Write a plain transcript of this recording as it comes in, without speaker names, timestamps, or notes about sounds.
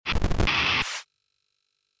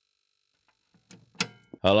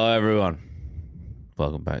Hello, everyone.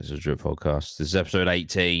 Welcome back to the Drip Podcast. This is episode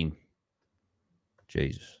 18.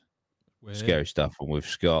 Jesus. We're Scary here. stuff. And with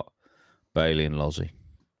Scott, Bailey, and Lozzie.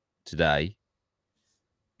 Today,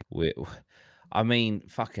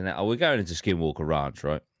 fucking hell, we're going into Skinwalker Ranch,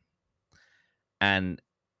 right? And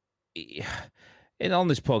on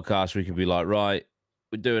this podcast, we can be like, right,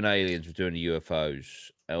 we're doing aliens, we're doing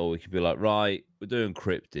UFOs. Or we could be like, right, we're doing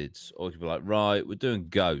cryptids. Or we could be like, right, we're doing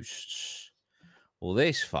ghosts. Well,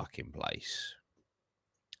 this fucking place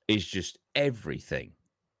is just everything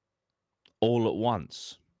all at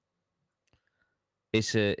once.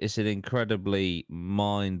 It's an incredibly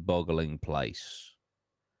mind-boggling place.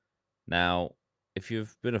 Now, if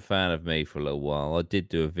you've been a fan of me for a little while, I did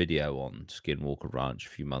do a video on Skinwalker Ranch a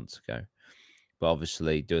few months ago. But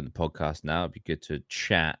obviously, doing the podcast now, it'd be good to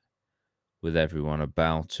chat with everyone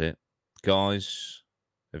about it. Guys,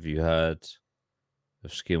 have you heard of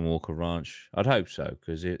Skinwalker Ranch? I'd hope so,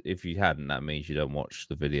 because if you hadn't, that means you don't watch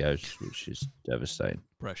the videos, which is devastating.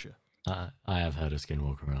 Pressure. I have heard of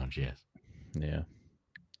Skinwalker Ranch, yes. Yeah.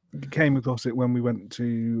 Came across it when we went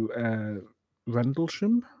to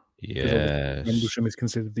Rendlesham. Yes. Rendlesham is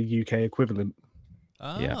considered the UK equivalent.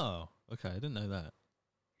 Oh, Yeah. okay. I didn't know that.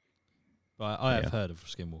 But I have heard of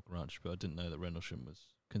Skinwalker Ranch, but I didn't know that Rendlesham was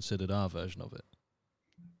considered our version of it.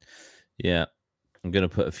 Yeah. I'm going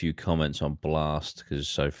to put a few comments on blast because it's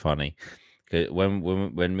so funny.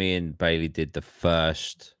 When me and Bailey did the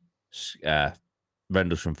first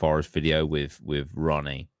Rendlesham Forest video with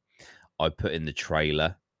Ronnie, I put in the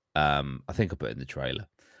trailer. I think I put in the trailer.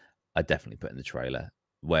 I definitely put in the trailer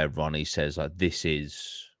where Ronnie says, like, this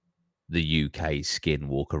is the UK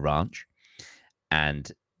Skinwalker Ranch.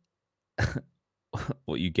 And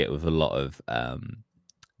what you get with a lot of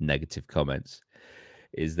negative comments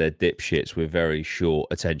is they're dipshits with very short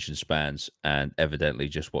attention spans and evidently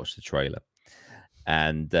just watch the trailer.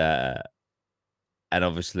 And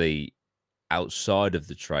obviously outside of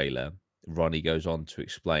the trailer, Ronnie goes on to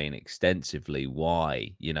explain extensively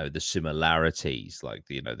why, the similarities, like,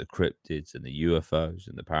 the cryptids and the UFOs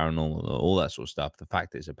and the paranormal, all that sort of stuff. The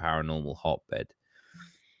fact that it's a paranormal hotbed.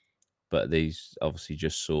 But these obviously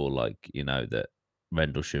just saw, like, that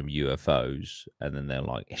Rendlesham UFOs, and then they're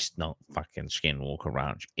like, it's not fucking Skinwalker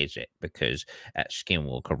Ranch, is it? Because at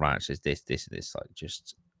Skinwalker Ranch is this, and this. Like,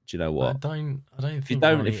 just, do you know what? I don't think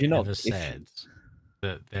if you're not, ever said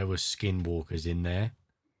that there were skinwalkers in there.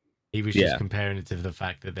 He was just comparing it to the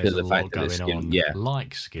fact that there's a lot going on,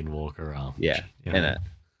 like Skinwalker Ranch. Yeah, and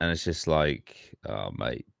it's just like, oh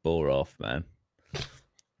mate, bore off, man.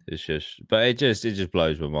 It's just, but it just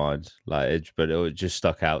blows my mind. Like, but it just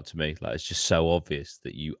stuck out to me. Like, it's just so obvious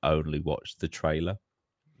that you only watched the trailer.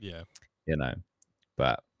 Yeah.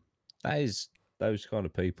 But that is those kind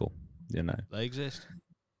of people. They exist.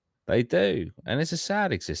 They do, and it's a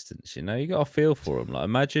sad existence. You got to feel for them. Like,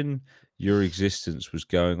 imagine your existence was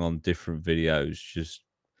going on different videos, just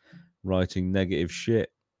writing negative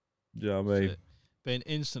shit. Do you know what I mean? Being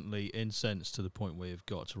instantly incensed to the point where you've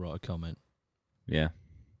got to write a comment. Yeah.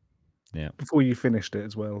 Yeah. Before you finished it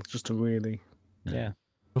as well, just to really. Yeah.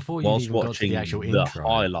 Before you Whilst even got to the actual intro.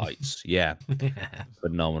 Highlights. Yeah.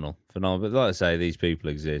 Phenomenal. But like I say, these people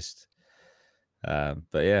exist. But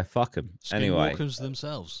yeah, fuck them. Anyway. Skinwalkers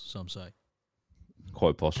themselves, some say.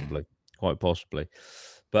 Quite possibly.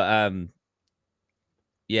 But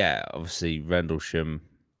yeah, obviously Rendlesham,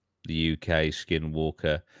 the UK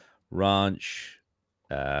Skinwalker Ranch,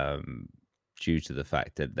 due to the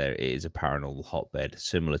fact that there is a paranormal hotbed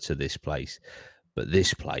similar to this place. But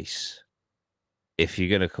this place, if you're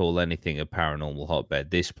going to call anything a paranormal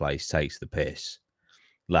hotbed, this place takes the piss.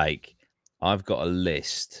 Like, I've got a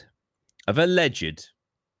list of alleged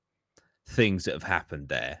things that have happened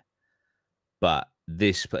there. But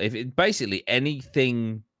basically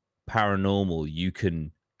anything paranormal you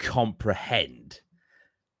can comprehend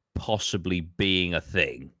possibly being a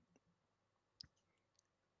thing,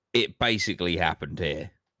 it basically happened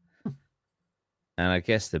here. And I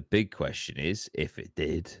guess the big question is, if it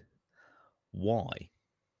did, why?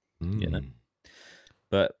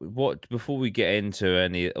 But before we get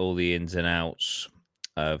into all the ins and outs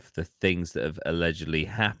of the things that have allegedly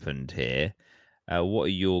happened here, what are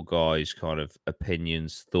your guys' kind of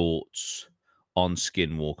opinions, thoughts on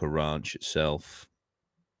Skinwalker Ranch itself?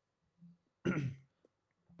 I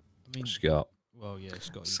mean, Scott. Well, yeah,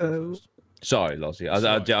 Scott. You So- go first. Sorry, Lozzie. I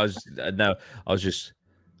was just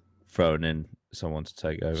throwing in someone to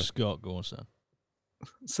take over. Scott, go on, son.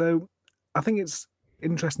 So I think it's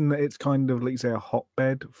interesting that it's kind of, like you say, a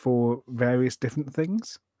hotbed for various different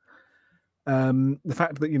things. The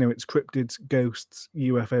fact that, it's cryptids, ghosts,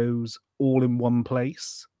 UFOs, all in one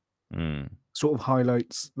place. sort of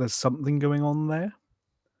highlights there's something going on there.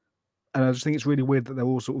 And I just think it's really weird that they're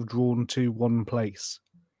all sort of drawn to one place.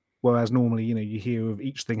 Whereas normally, you hear of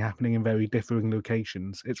each thing happening in very differing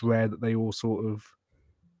locations. It's rare that they all sort of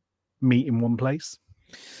meet in one place.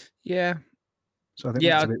 Yeah. So I think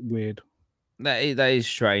that's a bit weird. That is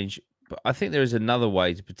strange. But I think there is another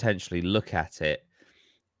way to potentially look at it,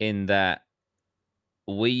 in that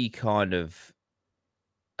we kind of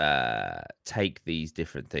take these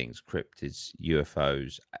different things, cryptids,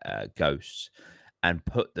 UFOs, ghosts, and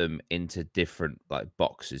put them into different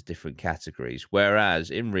boxes, different categories.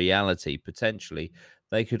 Whereas in reality, potentially,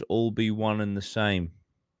 they could all be one and the same.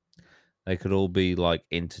 They could all be like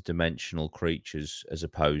interdimensional creatures, as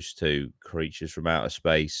opposed to creatures from outer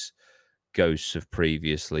space, ghosts of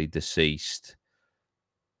previously deceased,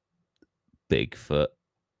 Bigfoot.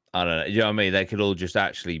 I don't know. You know what I mean? They could all just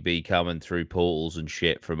actually be coming through portals and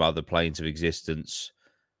shit from other planes of existence,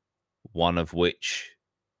 one of which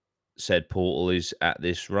said portal is at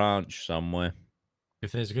this ranch somewhere.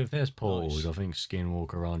 If there's portals, nice. I think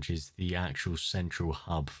Skinwalker Ranch is the actual central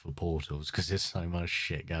hub for portals, because there's so much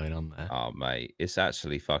shit going on there. Oh mate, it's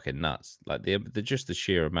actually fucking nuts. Like the just the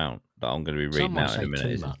sheer amount that I'm going to be reading out in a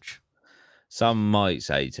minute. Too much. Some might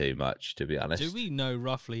say too much, to be honest. Do we know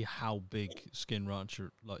roughly how big Skinwalker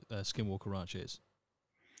Ranch is?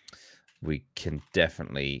 We can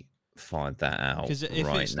definitely find that out. Because if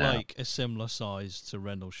it's now, like a similar size to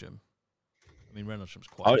Rendlesham, I mean Rendlesham's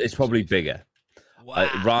quite. Oh, it's probably bigger. Wow.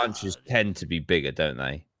 Ranches tend to be bigger, don't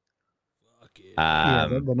they? Yeah,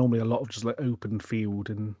 they're normally a lot of just like open field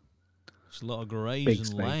and it's a lot of graves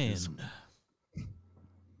and land.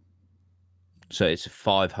 So it's a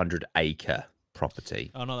 500-acre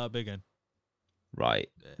property. Oh, not that big then. Right.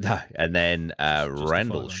 Yeah. And then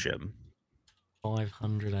Rendlesham.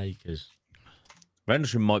 500 acres.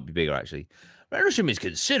 Rendlesham might be bigger, actually. Rendlesham is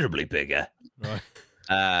considerably bigger. Right.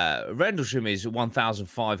 Rendlesham is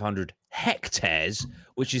 1,500 hectares,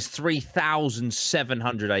 which is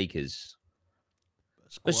 3,700 acres.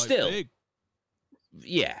 That's quite still big.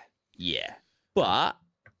 Yeah. But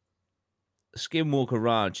Skinwalker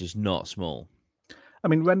Ranch is not small. I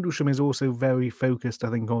mean, Rendlesham is also very focused, I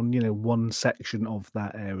think, on, one section of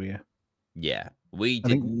that area. Yeah. We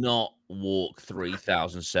did not walk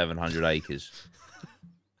 3,700 acres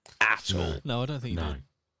at all. No, I don't think you did.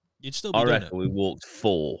 You'd still be I doing reckon we walked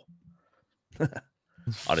 4. I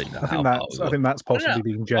didn't know how far. I think that's possibly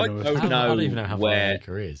being generous. I don't even know how far an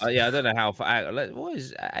acre is. Yeah, I don't know how far. What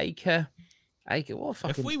is acre? Acre? What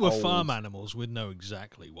fucking? If we were farm animals, we'd know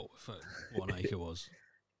exactly what an acre was.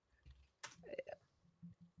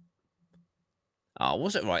 Oh,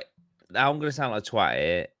 was it right? Now I'm going to sound like a twat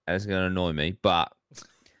here, and it's going to annoy me, but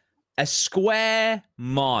a square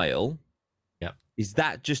mile. Yep. Is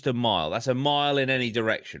that just a mile? That's a mile in any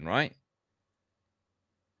direction, right?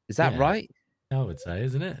 Is that right? I would say,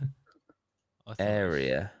 isn't it?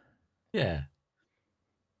 Area. Yeah.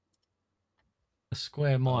 A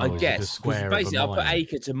square mile. I guess. Like a square basically, of a mile. I put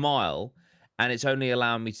acre to mile, and it's only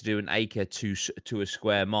allowing me to do an acre to a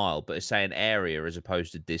square mile, but it's saying area as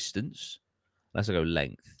opposed to distance. Let's go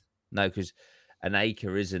length. No, because an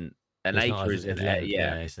acre isn't. An acre is an length,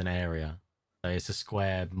 yeah, it's an area. So it's a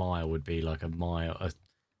square mile would be like a mile,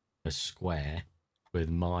 a square with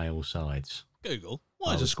mile sides. Google,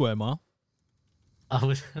 what is a square mile?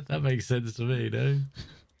 Oh, that makes sense to me, no?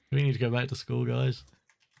 We need to go back to school, guys.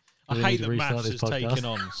 I hate that maths has taken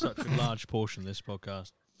on such a large portion of this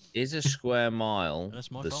podcast. Is a square mile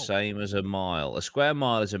the same as a mile? A square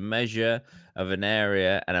mile is a measure of an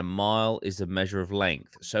area, and a mile is a measure of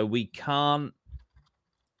length. So we can't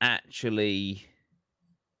actually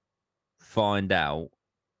find out.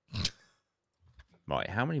 Right,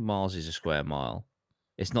 how many miles is a square mile?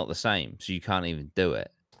 It's not the same, so you can't even do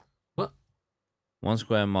it. What? 1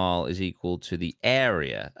 square mile is equal to the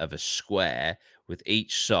area of a square with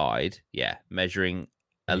each side, measuring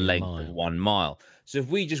a length of 1 mile. So if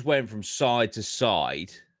we just went from side to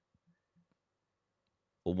side,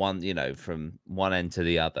 or from one end to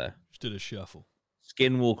the other, just did a shuffle.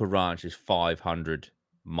 Skinwalker Ranch is 500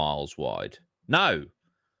 miles wide. No,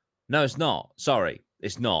 it's not. Sorry,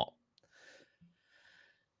 it's not.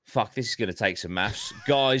 Fuck, this is going to take some maths.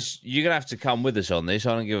 Guys, you're going to have to come with us on this.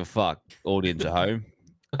 I don't give a fuck, audience at home.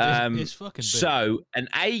 It's fucking big. So, an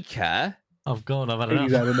acre... I've had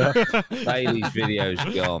enough. Bailey's video's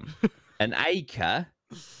gone. An acre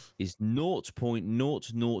is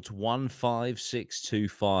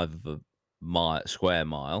 0.00015625 of a square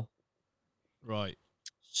mile. Right.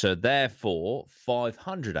 So, therefore,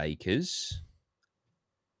 500 acres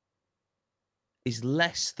is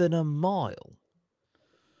less than a mile.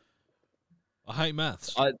 I hate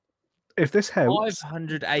maths. If this helps,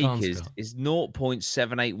 500 acres is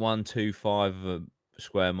 0.78125 a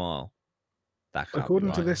square mile. That can't according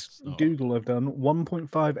be to right. this Google I've done,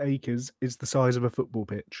 1.5 acres is the size of a football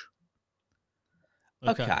pitch.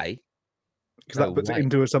 Okay. Because that puts it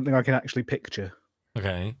into something I can actually picture.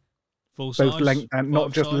 Okay. Full size? Both length and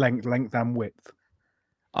not just length and width.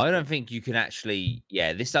 I don't think you can actually.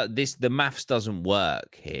 Yeah, the maths doesn't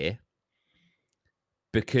work here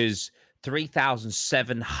because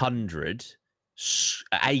 3,700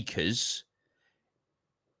 acres.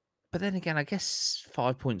 But then again, I guess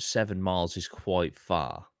 5.7 miles is quite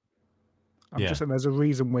far. I'm just saying there's a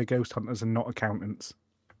reason we're ghost hunters and not accountants.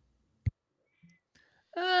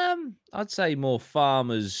 I'd say more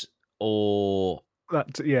farmers or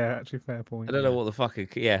actually fair point. I don't know what the fuck. I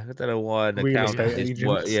don't know why an real accountant estate is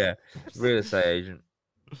agents. Real estate agent.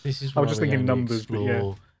 This is I why was just we thinking only numbers,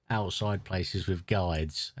 explore outside places with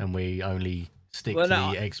guides, and we only stick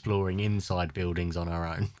to exploring inside buildings on our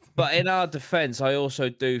own. But in our defense, I also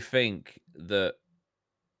do think that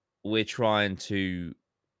we're trying to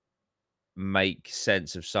make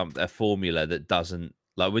sense of a formula that doesn't,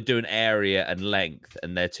 like, we're doing area and length,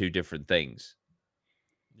 and they're two different things.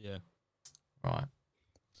 Yeah. Right.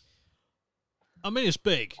 I mean, it's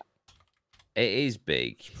big. It is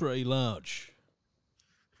big. It's pretty large.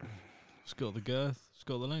 It's got the girth. It's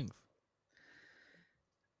got the length.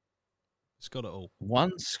 It's got it all.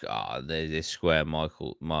 This square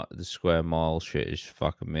the square mile shit is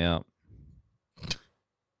fucking me up.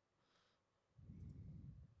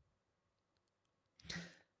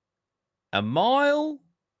 A mile?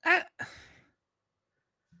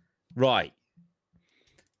 Right.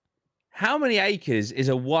 How many acres is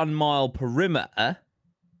a 1 mile perimeter?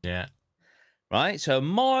 Yeah. Right? So a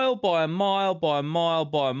mile by a mile by a mile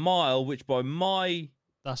by a mile, which by my...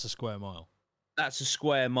 That's a square mile. That's a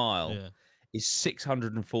square mile. Yeah. Is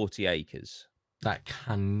 640 acres. That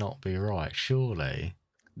cannot be right, surely.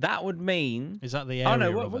 That would mean... Is that the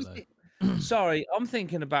area of it, though? Sorry, I'm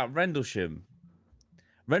thinking about Rendlesham.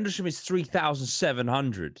 Rendlesham is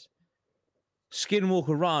 3,700.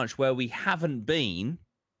 Skinwalker Ranch, where we haven't been,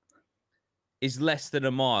 is less than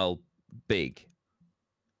a mile big.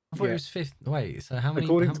 I thought it was 50. Wait, so how many?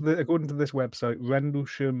 According to this website,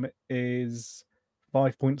 Rendlesham is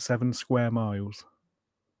 5.7 square miles.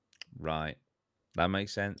 Right. That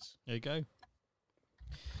makes sense. There you go.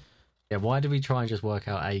 Yeah, why do we try and just work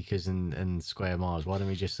out acres and square miles? Why don't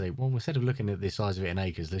we just say, well, instead of looking at the size of it in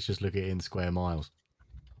acres, let's just look at it in square miles?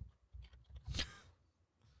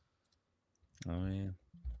 Oh, yeah.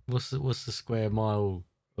 What's the square mile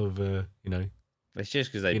of, It's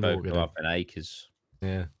just because they both go up in acres.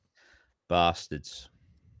 Yeah. Bastards.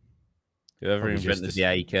 Whoever invented the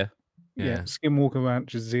acre. Yeah. Skinwalker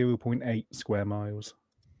Ranch is 0.8 square miles.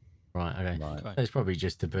 Right, okay. Okay. It's probably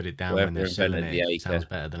just to put it down Whoever when they're selling invented it. the It sounds acre.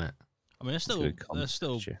 better, doesn't it? I mean, they're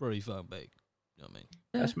still pretty fucking big. You know what I mean?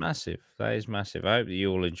 That's massive. That is massive. I hope that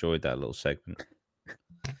you all enjoyed that little segment.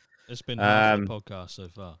 It's been half the podcast so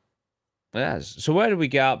far. Yes. So where did we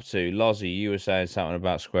get up to? Lozzie, you were saying something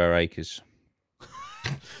about square acres.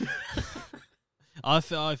 I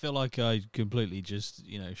feel like I completely just,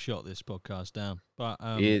 shot this podcast down. But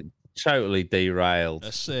it totally derailed.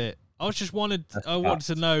 That's it. I wanted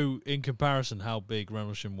to know in comparison how big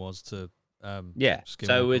Rendlesham was to so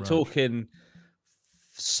we're Ranch. talking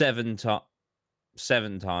 7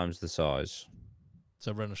 times the size.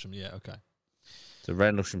 So Rendlesham, yeah, okay. So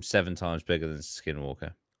Rendlesham 7 times bigger than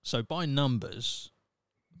Skinwalker. So by numbers,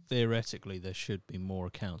 theoretically, there should be more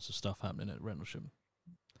accounts of stuff happening at Rendlesham.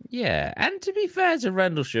 Yeah, and to be fair to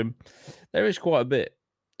Rendlesham, there is quite a bit.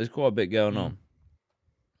 There's quite a bit going on.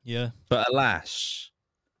 Yeah. But alas,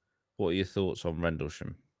 what are your thoughts on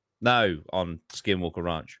Rendlesham? No, on Skinwalker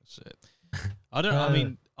Ranch. That's it. I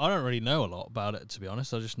don't really know a lot about it, to be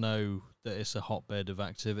honest. I just know that it's a hotbed of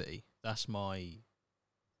activity. That's my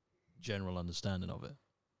general understanding of it.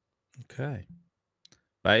 Okay.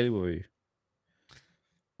 Bailey, what were you?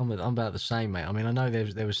 I'm about the same, mate. I mean, I know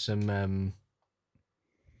there was some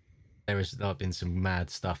been some mad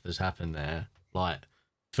stuff that's happened there, like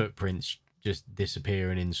footprints just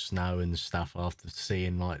disappearing in snow and stuff after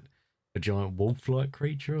seeing like a giant wolf-like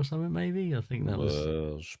creature or something. Maybe I think that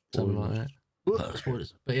was something like that.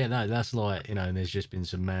 But yeah, no, that's like and there's just been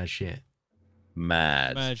some mad shit.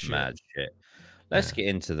 Mad shit. Let's get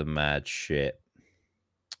into the mad shit.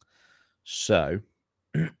 So,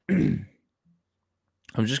 I'm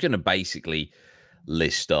just going to basically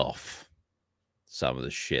list off some of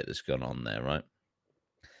the shit that's gone on there, right?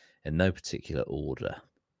 In no particular order.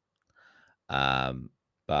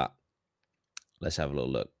 But let's have a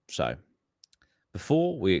little look. So,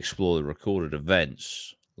 before we explore the recorded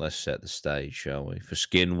events, let's set the stage, shall we? For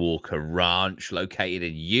Skinwalker Ranch, located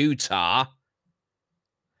in Utah,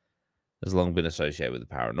 has long been associated with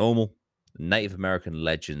the paranormal, Native American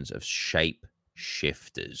legends of shape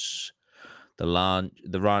shifters.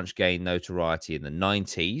 The ranch gained notoriety in the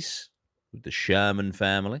 90s with the Sherman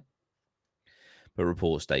family, but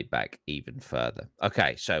reports date back even further.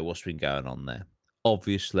 Okay, so what's been going on there?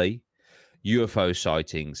 Obviously, UFO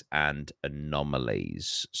sightings and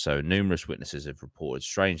anomalies. So numerous witnesses have reported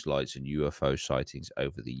strange lights and UFO sightings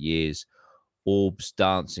over the years. Orbs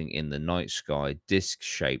dancing in the night sky,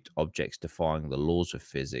 disc-shaped objects defying the laws of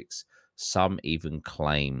physics. Some even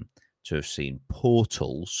claim to have seen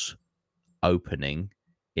portals opening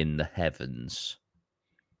in the heavens,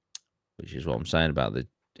 which is what I'm saying about the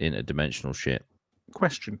interdimensional shit.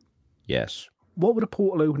 Question. Yes. What would a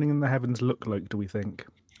portal opening in the heavens look like, do we think,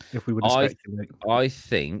 if we were to speculate? I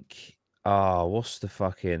think, what's the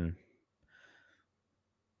fucking...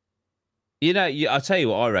 I'll tell you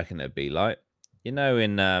what I reckon it'd be like. In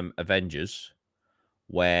Avengers,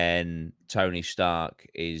 when Tony Stark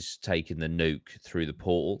is taking the nuke through the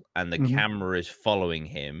portal and the camera is following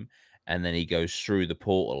him, and then he goes through the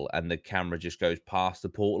portal and the camera just goes past the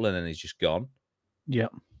portal and then he's just gone. Yeah.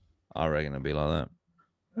 I reckon it'd be like that.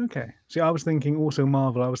 Okay. See, I was thinking also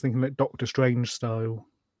Marvel. I was thinking like Doctor Strange style.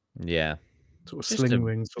 Yeah. Sort of sling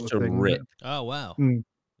ring sort of thing. Rip. Oh, wow.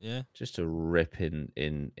 Yeah. Just a rip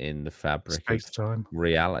in the fabric Space of time.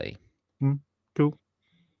 reality. Cool.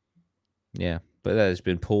 Yeah. But there's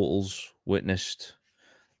been portals witnessed.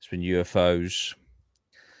 There's been UFOs.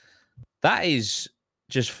 That is,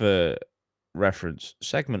 just for reference,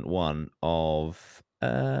 segment 1 of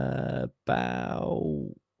about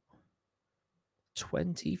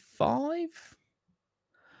 25.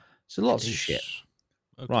 So lots of shit.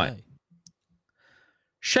 Okay. Right.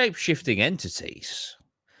 Shape-shifting entities.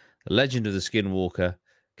 The legend of the Skinwalker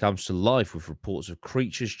comes to life with reports of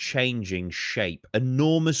creatures changing shape.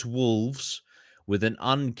 Enormous wolves with an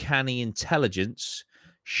uncanny intelligence,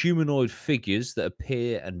 humanoid figures that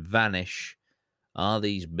appear and vanish. Are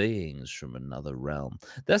these beings from another realm?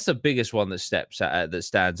 That's the biggest one that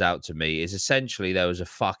stands out to me. Is essentially there was a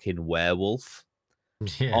fucking werewolf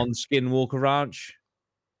on Skinwalker Ranch,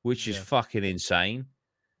 which is fucking insane.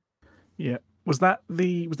 Yeah. Was that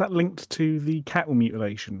linked to the cattle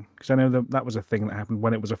mutilation? Because I know that was a thing that happened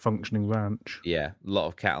when it was a functioning ranch. Yeah, a lot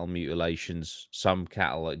of cattle mutilations. Some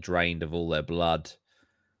cattle like drained of all their blood.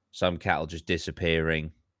 Some cattle just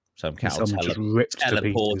disappearing. Some cattle just ripped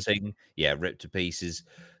teleporting. to pieces. Yeah, ripped to pieces.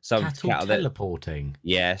 Some cattle teleporting.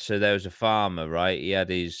 Yeah, so there was a farmer, right? He had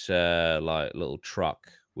his like little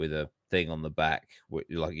truck with a thing on the back, like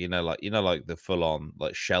the full on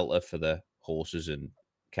like shelter for the horses and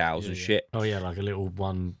cows and shit. Oh yeah, like a little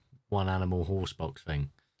one animal horse box thing.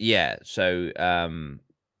 Yeah, so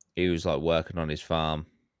he was like working on his farm.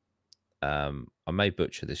 I may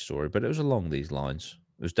butcher this story, but it was along these lines.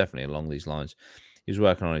 It was definitely along these lines. He was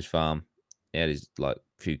working on his farm. He had his like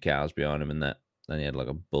few cows behind him and that. Then he had like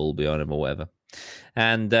a bull behind him or whatever.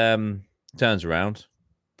 And turns around,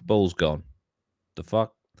 the bull's gone. The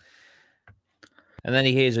fuck? And then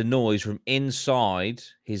he hears a noise from inside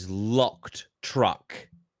his locked truck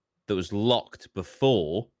that was locked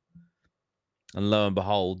before. And lo and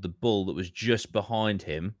behold, the bull that was just behind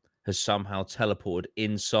him has somehow teleported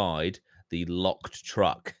inside the locked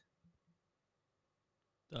truck.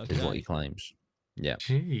 Okay. Is what he claims. Yeah.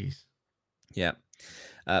 Jeez. Yeah.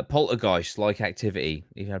 Poltergeist-like activity.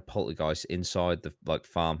 He had poltergeists inside the like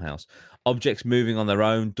farmhouse. Objects moving on their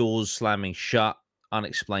own, doors slamming shut,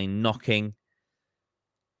 unexplained knocking.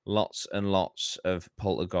 Lots and lots of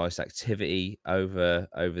poltergeist activity over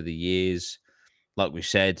the years. Like we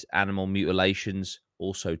said, animal mutilations,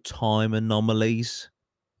 also time anomalies.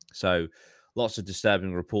 So lots of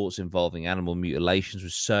disturbing reports involving animal mutilations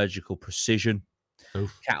with surgical precision.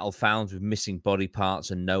 Oof. Cattle found with missing body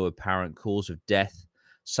parts and no apparent cause of death.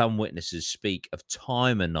 Some witnesses speak of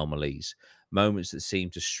time anomalies, moments that seem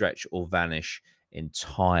to stretch or vanish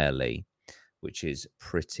entirely, which is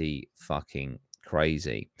pretty fucking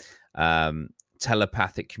crazy.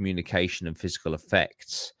 Telepathic communication and physical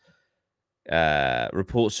effects.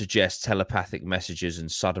 Reports suggest telepathic messages and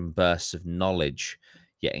sudden bursts of knowledge,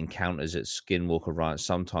 yet encounters at Skinwalker Ranch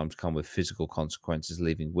sometimes come with physical consequences,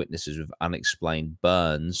 leaving witnesses with unexplained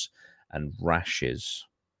burns and rashes.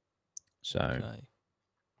 So,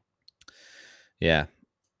 yeah,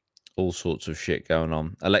 all sorts of shit going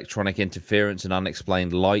on. Electronic interference and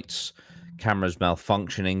unexplained lights, cameras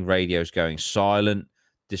malfunctioning, radios going silent,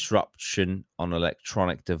 disruption on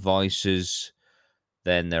electronic devices.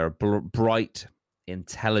 Then there are bright,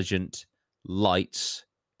 intelligent lights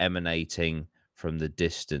emanating from the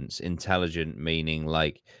distance. Intelligent meaning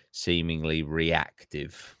like seemingly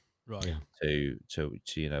reactive Right. Yeah. to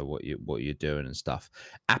what you're doing and stuff.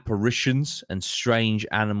 Apparitions and strange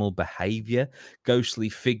animal behavior. Ghostly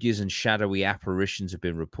figures and shadowy apparitions have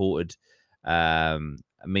been reported.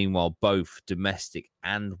 Meanwhile, both domestic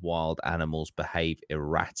and wild animals behave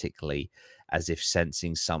erratically, as if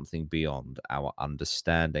sensing something beyond our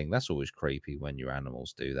understanding. That's always creepy when your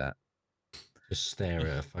animals do that. Just stare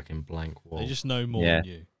at a fucking blank wall. They just know more Yeah. than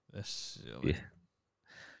you. That's, Yeah.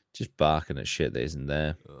 Just barking at shit that isn't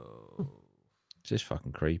there. Oh. Just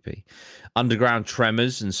fucking creepy. Underground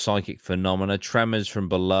tremors and psychic phenomena. Tremors from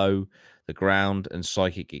below the ground and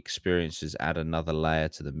psychic experiences add another layer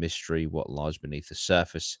to the mystery. What lies beneath the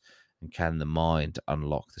surface? And can the mind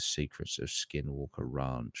unlock the secrets of Skinwalker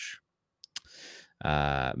Ranch?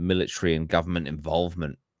 Military and government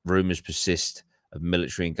involvement. Rumors persist of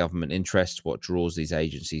military and government interests. What draws these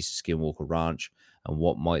agencies to Skinwalker Ranch? And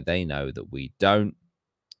what might they know that we don't?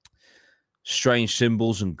 Strange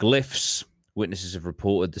symbols and glyphs. Witnesses have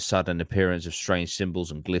reported the sudden appearance of strange symbols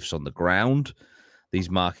and glyphs on the ground. These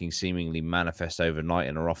markings seemingly manifest overnight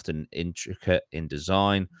and are often intricate in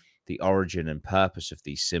design. The origin and purpose of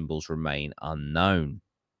these symbols remain unknown.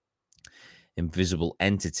 Invisible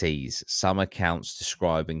entities. Some accounts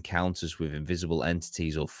describe encounters with invisible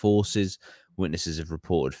entities or forces. Witnesses have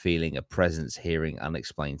reported feeling a presence, hearing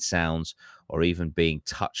unexplained sounds, or even being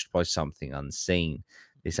touched by something unseen.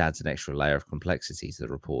 This adds an extra layer of complexity to the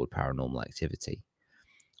reported paranormal activity.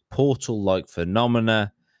 Portal-like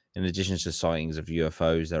phenomena. In addition to sightings of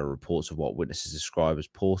UFOs, there are reports of what witnesses describe as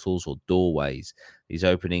portals or doorways. These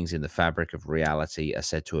openings in the fabric of reality are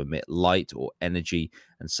said to emit light or energy,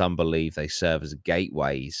 and some believe they serve as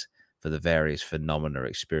gateways for the various phenomena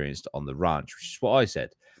experienced on the ranch, which is what I said.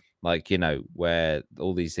 Like, where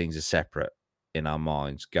all these things are separate in our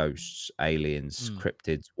minds, ghosts, aliens,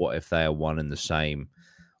 cryptids. What if they are one and the same,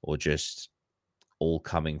 or just all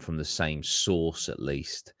coming from the same source at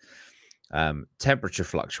least? Temperature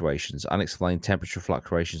fluctuations. Unexplained temperature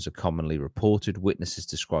fluctuations are commonly reported. Witnesses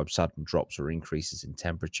describe sudden drops or increases in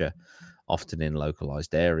temperature, often in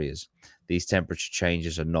localized areas. These temperature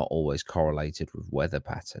changes are not always correlated with weather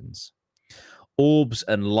patterns. Orbs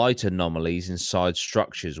and light anomalies inside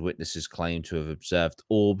structures. Witnesses claim to have observed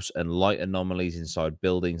orbs and light anomalies inside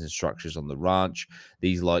buildings and structures on the ranch.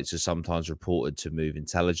 These lights are sometimes reported to move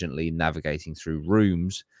intelligently, navigating through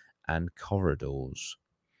rooms and corridors.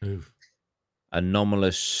 Oof.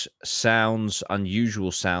 Anomalous sounds, unusual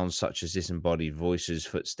sounds such as disembodied voices,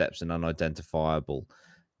 footsteps, and unidentifiable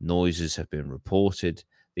noises have been reported.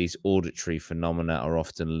 These auditory phenomena are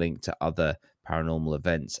often linked to other paranormal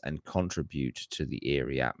events and contribute to the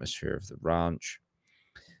eerie atmosphere of the ranch.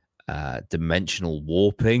 Dimensional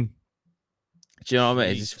warping. Do you know what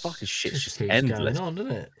I mean? This fucking shit's just keeps endless. going on,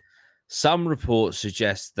 doesn't it? Some reports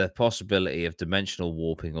suggest the possibility of dimensional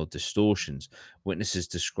warping or distortions. Witnesses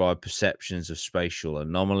describe perceptions of spatial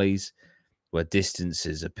anomalies where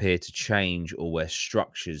distances appear to change or where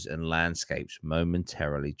structures and landscapes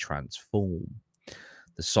momentarily transform.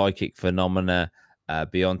 The psychic phenomena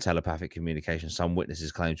beyond telepathic communication. Some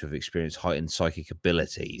witnesses claim to have experienced heightened psychic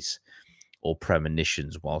abilities or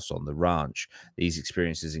premonitions whilst on the ranch. These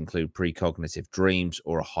experiences include precognitive dreams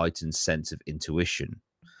or a heightened sense of intuition.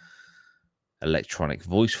 Electronic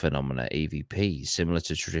voice phenomena, EVPs, similar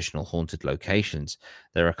to traditional haunted locations.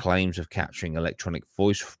 There are claims of capturing electronic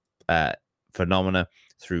voice phenomena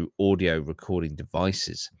through audio recording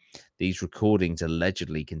devices. These recordings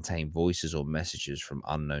allegedly contain voices or messages from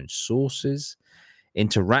unknown sources.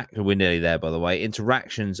 We're nearly there, by the way.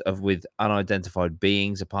 Interactions with unidentified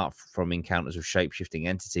beings. Apart from encounters with shape-shifting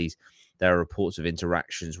entities, there are reports of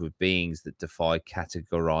interactions with beings that defy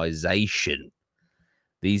categorization.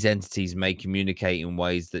 These entities may communicate in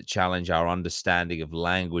ways that challenge our understanding of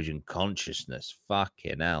language and consciousness.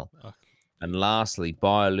 Fucking hell. Okay. And lastly,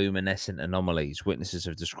 bioluminescent anomalies. Witnesses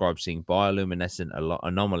have described seeing bioluminescent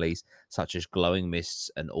anomalies such as glowing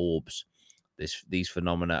mists and orbs. These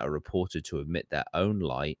phenomena are reported to emit their own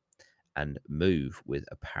light and move with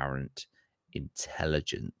apparent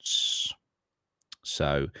intelligence.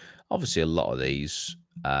 So, obviously, a lot of these,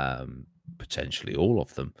 potentially all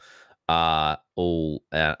of them, are all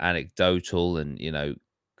anecdotal and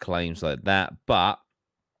claims like that. But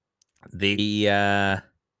the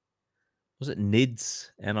was it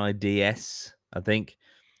NIDS, I think,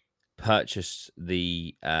 purchased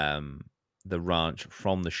the ranch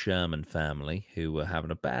from the Sherman family, who were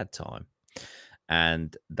having a bad time,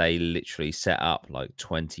 and they literally set up like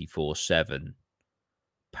 24/7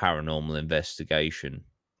 paranormal investigation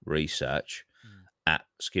research at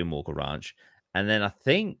Skinwalker Ranch, And then I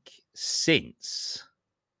think since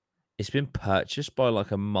it's been purchased by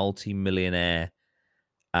like a multi-millionaire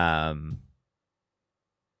like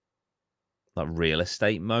real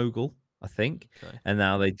estate mogul, I think. Okay. And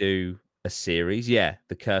now they do a series. Yeah,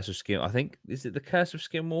 The Curse of Skin. I think is it The Curse of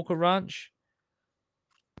Skinwalker Ranch?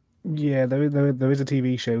 Yeah, there is a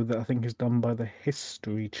TV show that I think is done by the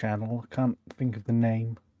History Channel. I can't think of the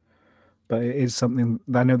name, but it is something.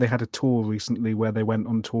 I know they had a tour recently where they went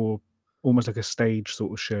on tour, almost like a stage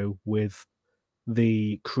sort of show with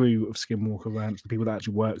the crew of Skinwalker Ranch, the people that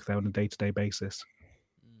actually work there on a day-to-day basis.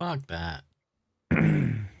 Fuck that.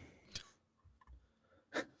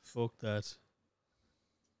 Fuck that.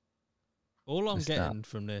 All I'm What's that? getting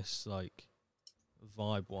from this, like,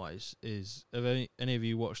 vibe-wise, is have any of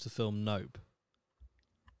you watched the film Nope?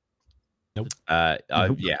 Nope. Yeah,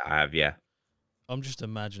 I have. Yeah, I'm just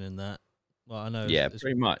imagining that. Like, I know. yeah, it's,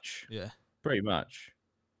 pretty much. yeah, Pretty much.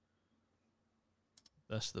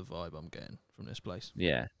 that's the vibe I'm getting from this place.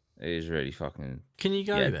 Yeah, it is really fucking. Can you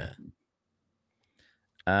go Yeah. there?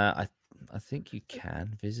 I think you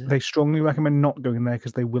can visit. They strongly recommend not going there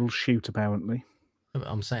because they will shoot. Apparently,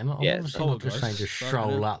 I'm saying, I'm Yeah, obviously not just saying just poltergeist, stroll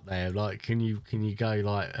fucking up there. Like, can you go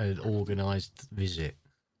like an organised visit?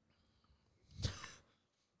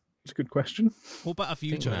 it's a good question. What about if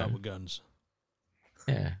you Think turn no. up with guns?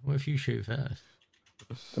 Yeah. What if you shoot first?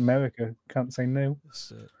 It's America, can't say no.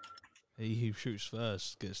 That's it. He who shoots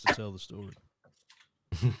first gets to tell the story.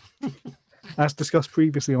 As discussed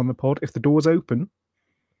previously on the pod, if the door's open,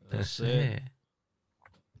 That's it.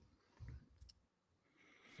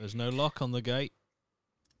 There's no lock on the gate.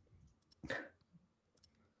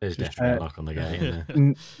 There's Just definitely a lock on the gate, isn't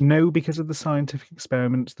there? no, because of the scientific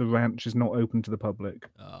experiments, the ranch is not open to the public.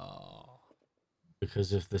 Oh,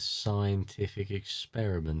 Because of the scientific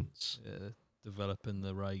experiments. yeah, developing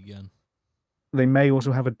the ray gun. They may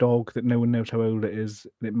also have a dog that no one knows how old it is,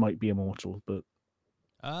 and it might be immortal, but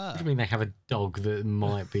What do you mean they have a dog that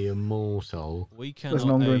might be immortal? We there's an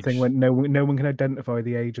cannot ongoing age. thing when no one can identify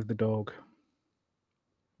the age of the dog.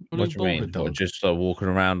 What do you mean? Dog? What, just walking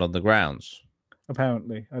around on the grounds?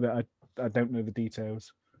 Apparently, I don't know the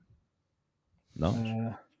details.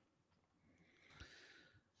 No.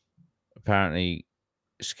 Apparently,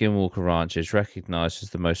 Skinwalker Ranch is recognized as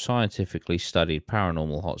the most scientifically studied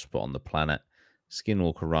paranormal hotspot on the planet.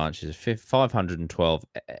 Skinwalker Ranch is a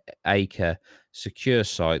 512-acre secure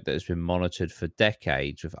site that has been monitored for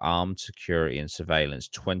decades with armed security and surveillance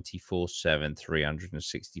 24/7,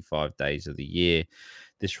 365 days of the year.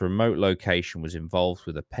 This remote location was involved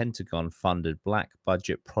with a Pentagon-funded black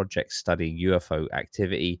budget project studying UFO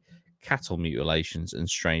activity, cattle mutilations, and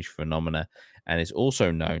strange phenomena, and is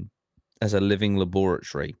also known as a living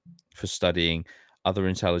laboratory for studying other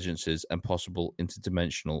intelligences and possible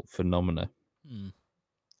interdimensional phenomena.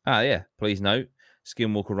 Yeah. Please note,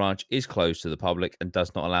 Skinwalker Ranch is closed to the public and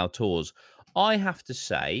does not allow tours. I have to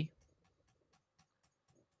say,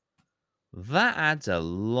 that adds a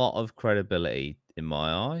lot of credibility in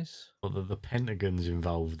my eyes. Well, the Pentagon's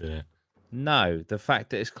involved in it. No, the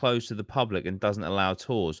fact that it's closed to the public and doesn't allow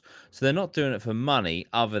tours. So they're not doing it for money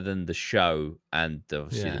other than the show and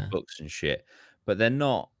obviously the books and shit. But they're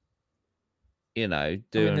not, doing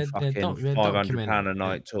they're fucking £500 a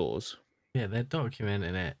night tours. Yeah, they're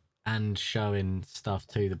documenting it and showing stuff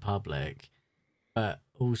to the public. But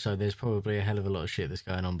also, there's probably a hell of a lot of shit that's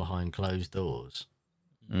going on behind closed doors.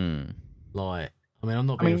 Like, I'm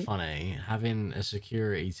not being funny. Having a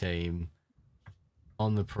security team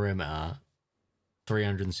on the perimeter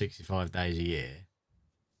 365 days a year,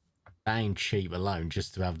 that ain't cheap alone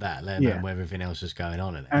just to have that, let alone everything else that's going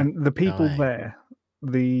on in it. And the people there,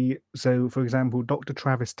 so for example, Dr.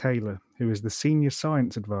 Travis Taylor, who is the senior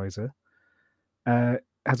science advisor,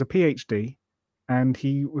 has a PhD, and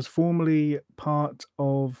he was formerly part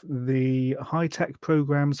of the high-tech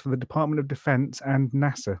programs for the Department of Defense and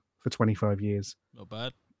NASA for 25 years. Not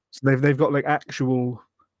bad. So they've got like actual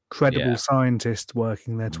credible scientists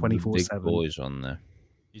working there 24/7. Big boys on there.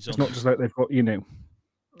 It's not just like they've got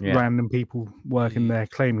random people working there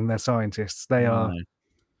claiming they're scientists. They are.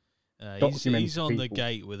 He's on the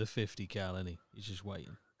gate with a 50 cal, isn't he? He's just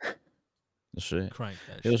waiting. That's it. Crank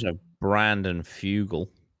that He also have Brandon Fugel.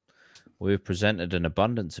 We have presented an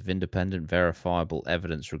abundance of independent, verifiable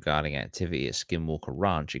evidence regarding activity at Skinwalker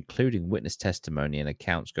Ranch, including witness testimony and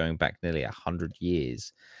accounts going back nearly 100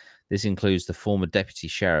 years. This includes the former deputy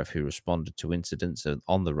sheriff who responded to incidents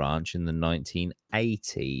on the ranch in the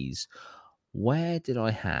 1980s. Where did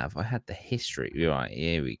I have? I had the history. Right,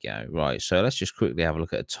 here we go. Right, so let's just quickly have a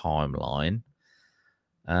look at a timeline.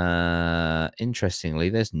 Interestingly,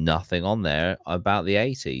 there's nothing on there about the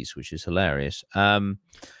 80s, which is hilarious.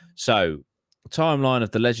 So timeline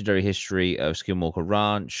of the legendary history of Skinwalker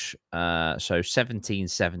Ranch. So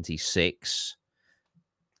 1776.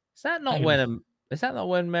 Is that not when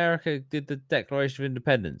America did the Declaration of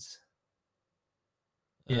Independence?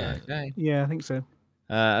 Yeah. Okay. Yeah, I think so.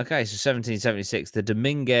 Okay, so 1776, the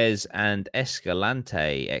Dominguez and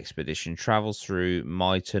Escalante expedition travels through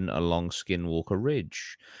Myton along Skinwalker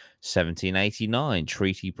Ridge. 1789,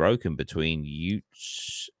 treaty broken between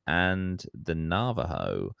Utes and the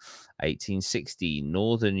Navajo. 1860,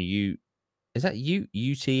 Northern Ute. Is that Ute?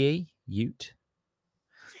 UTE? Ute?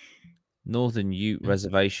 Northern Ute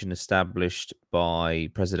Reservation established by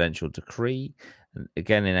presidential decree. And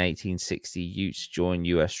again in 1860, Utes joined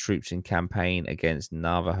U.S. troops in campaign against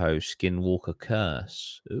Navajo Skinwalker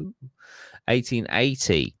curse. Ooh.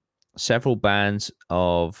 1880, several bands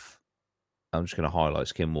of... I'm just going to highlight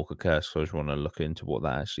Skinwalker curse because I just want to look into what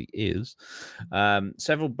that actually is.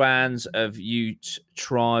 Several bands of Ute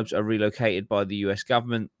tribes are relocated by the U.S.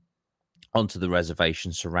 government onto the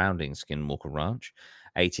reservation surrounding Skinwalker Ranch.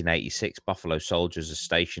 1886, Buffalo soldiers are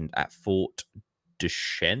stationed at Fort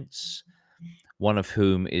Deschutes, one of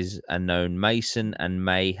whom is a known Mason and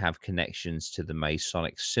may have connections to the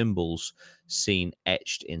Masonic symbols seen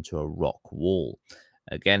etched into a rock wall.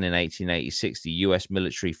 Again, in 1886, the U.S.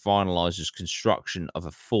 military finalizes construction of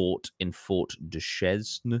a fort in Fort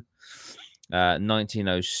Deschutes.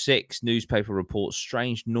 1906, newspaper reports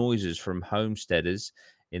strange noises from homesteaders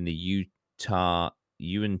in the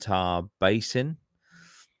Uintah Basin.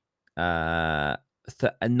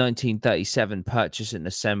 1937, purchase and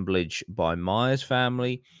assemblage by Myers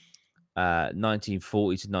family.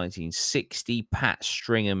 1940 to 1960, Pat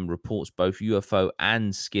Stringham reports both UFO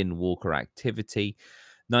and Skinwalker activity.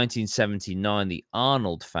 1979, the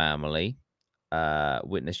Arnold family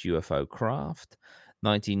witnessed UFO craft.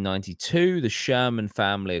 1992, the Sherman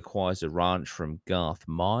family acquires a ranch from Garth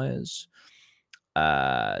Myers.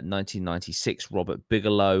 1996, Robert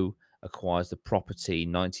Bigelow acquires the property.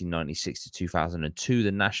 1996 to 2002,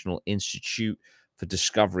 the National Institute for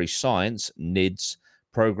Discovery Science, NIDS,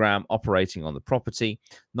 program operating on the property.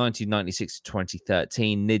 1996 to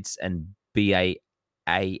 2013, NIDS and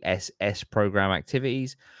BASS program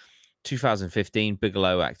activities. 2015,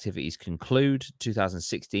 Bigelow activities conclude.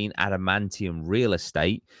 2016, Adamantium Real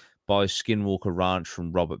Estate buys Skinwalker Ranch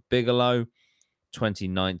from Robert Bigelow.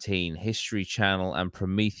 2019, History Channel and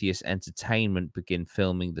Prometheus Entertainment begin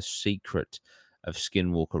filming The Secret of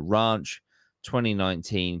Skinwalker Ranch.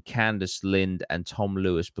 2019, Candace Lind and Tom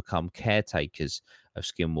Lewis become caretakers of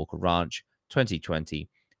Skinwalker Ranch. 2020,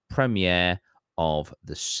 premiere of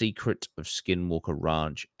The Secret of Skinwalker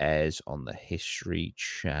Ranch airs on the History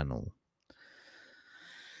Channel.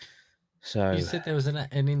 So You said there was an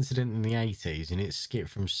incident in the 80s and it skipped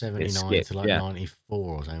from 79 to like 94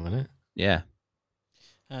 or something, wasn't it? Yeah.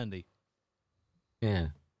 Handy. Yeah.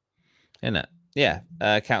 Isn't it? Yeah.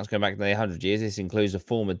 Counts going back to the 100 years. This includes a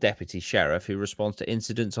former deputy sheriff who responds to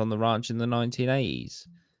incidents on the ranch in the 1980s.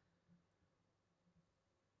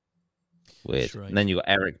 Weird. Strange. And then you got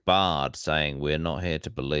Eric Bard saying, "We're not here to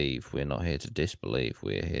believe. We're not here to disbelieve.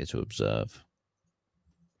 We're here to observe."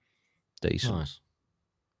 Decent. Nice.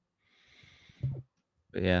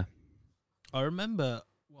 But yeah. I remember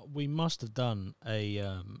we must have done a.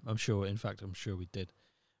 I'm sure we did.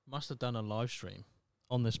 Must have done a live stream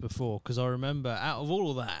on this before because I remember out of all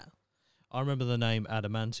of that, I remember the name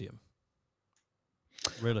Adamantium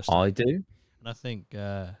Real Estate. I do. And I think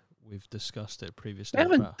we've discussed it previously. We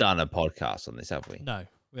haven't done a podcast on this, have we? No,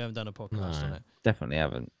 we haven't done a podcast on it. Definitely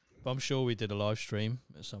haven't. But I'm sure we did a live stream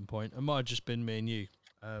at some point. It might have just been me and you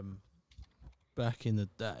back in the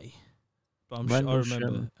day. But I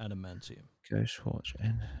remember Adamantium. Ghost Watch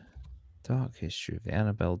and Dark History of the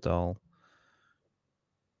Annabelle Doll.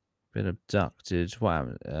 Been abducted.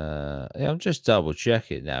 Wow. Yeah, I'm just double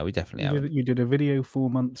checking now. We definitely haven't. You did a video 4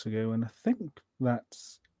 months ago, and I think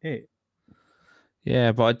that's it.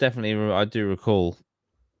 Yeah, but I do recall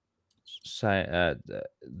say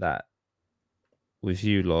that with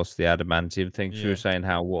you, Lost, the Adamantium thing. You were saying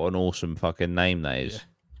what an awesome fucking name that is.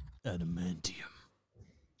 Yeah. Adamantium.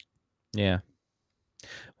 Yeah.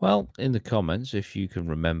 Well, in the comments, if you can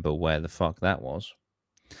remember where the fuck that was,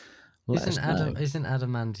 let us know. Isn't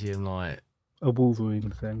adamantium like a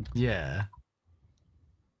Wolverine thing? Yeah.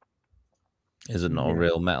 Is it not a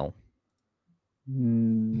real metal?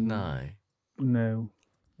 No. No.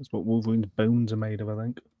 That's what Wolverine's bones are made of, I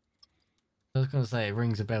think. I was going to say it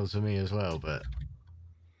rings a bell to me as well, but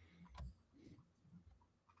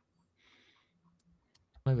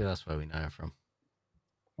maybe that's where we know it from.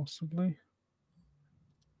 Possibly.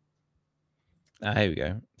 Here we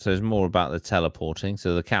go. So there's more about the teleporting.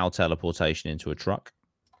 So the cow teleportation into a truck.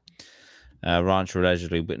 Rancher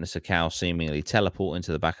allegedly witnessed a cow seemingly teleport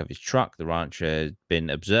into the back of his truck. The rancher had been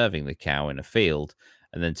observing the cow in a field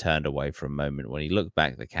and then turned away for a moment. When he looked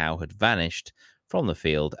back, the cow had vanished from the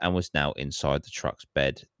field and was now inside the truck's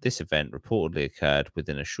bed. This event reportedly occurred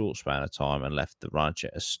within a short span of time and left the rancher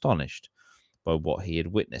astonished by what he had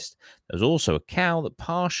witnessed. There was also a cow that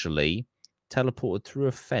partially teleported through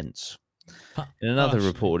a fence. In another Partially.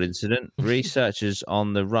 reported incident, researchers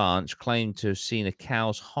on the ranch claimed to have seen a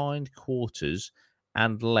cow's hindquarters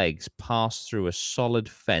and legs pass through a solid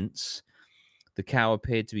fence. The cow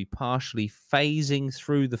appeared to be partially phasing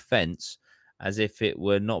through the fence as if it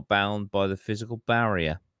were not bound by the physical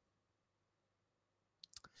barrier.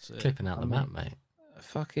 That's it. Clipping out the map, mate.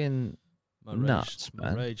 Fucking My nuts, rage,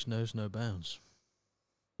 man. My rage knows no bounds.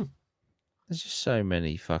 There's just so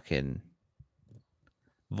many fucking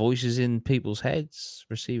voices in people's heads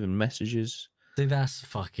receiving messages. See, that's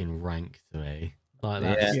fucking rank to me. Like,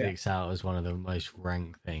 that Yeah. sticks out as one of the most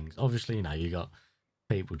rank things. Obviously, you know, you got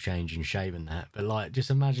people changing shape and that, but like, just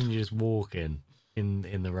imagine you just walking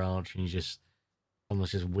in the ranch and you just,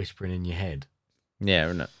 someone's just whispering in your head. Yeah,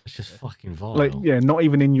 isn't it? It's just fucking vile. Like, yeah, not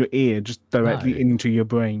even in your ear, just directly No. into your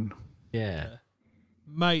brain. Yeah.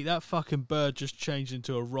 Mate, that fucking bird just changed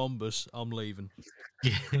into a rhombus. I'm leaving.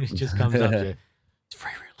 Yeah, it just comes up to you. It's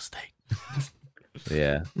free real estate.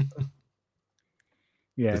 Yeah.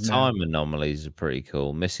 Yeah, The time anomalies are pretty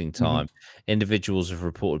cool. Missing time. Individuals have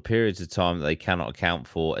reported periods of time that they cannot account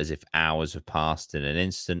for, as if hours have passed in an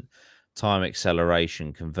instant. Time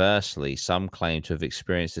acceleration. Conversely, some claim to have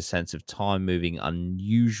experienced a sense of time moving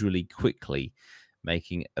unusually quickly,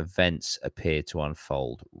 making events appear to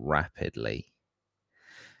unfold rapidly.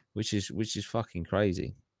 Which is fucking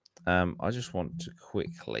crazy. I just want to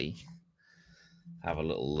quickly have a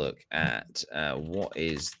little look at what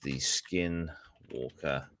is the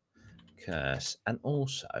Skinwalker curse, and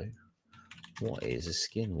also what is a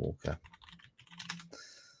Skinwalker?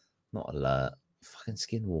 Not alert. Fucking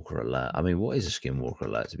Skinwalker alert. I mean, what is a Skinwalker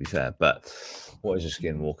alert, to be fair? But what is a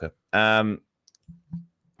Skinwalker?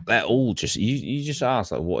 They're all just you just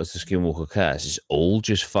ask, like, what is the Skinwalker curse? It's all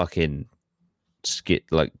just fucking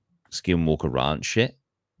Skinwalker Ranch shit.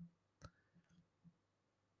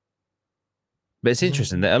 But it's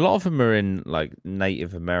interesting that a lot of them are in like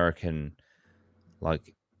Native American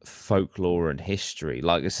like folklore and history.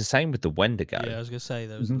 Like, it's the same with the Wendigo. Yeah, I was going to say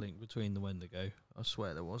there was a link between the Wendigo. I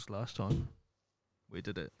swear there was last time we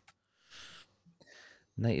did it.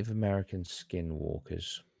 Native American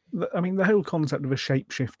skinwalkers. I mean, the whole concept of a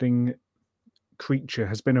shape-shifting creature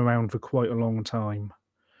has been around for quite a long time.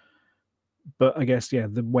 But I guess, yeah,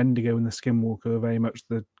 the Wendigo and the Skinwalker are very much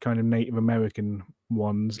the kind of Native American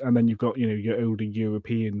ones. And then you've got, you know, your older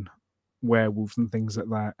European werewolves and things like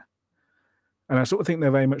that. And I sort of think they're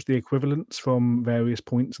very much the equivalents from various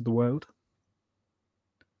points of the world.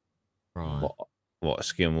 Right. What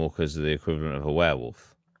skinwalkers are the equivalent of a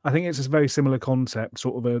werewolf? I think it's a very similar concept,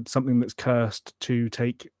 sort of something that's cursed to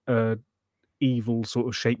take a evil sort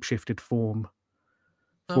of shape-shifted form.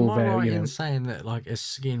 Am I right in saying that like a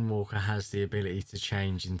skinwalker has the ability to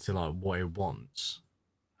change into like what it wants?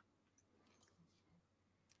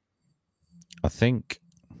 I think.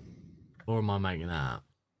 Or am I making that up?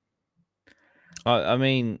 I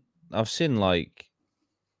mean, I've seen like.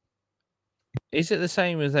 Is it the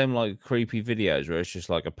same as them like creepy videos where it's just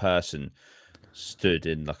like a person stood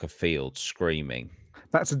in like a field screaming?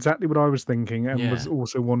 That's exactly what I was thinking and was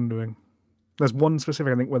also wondering. There's one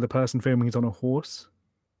specific, I think, where the person filming is on a horse.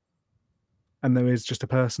 And there is just a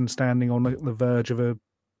person standing on the verge of a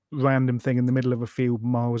random thing in the middle of a field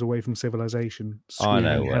miles away from civilization. I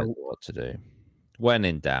know help. what to do. When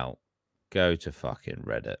in doubt, go to fucking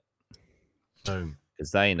Reddit. Boom.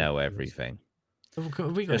 Because they know everything. Have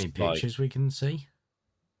we got any pictures we can see?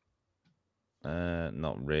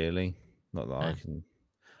 Not really. Not that I can.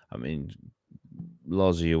 I mean,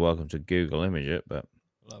 Lozzie, you're welcome to Google image it, but.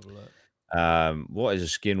 We'll have a look. What is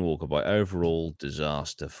a skinwalker by Overall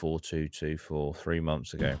Disaster 4224 3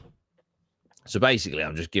 months ago? So basically,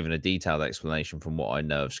 I'm just giving a detailed explanation from what I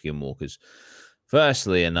know of skinwalkers.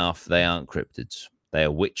 Firstly enough, they aren't cryptids. They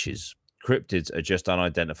are witches. Cryptids are just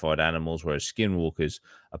unidentified animals, whereas skinwalkers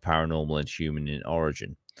are paranormal and human in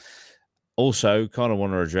origin. Also, kind of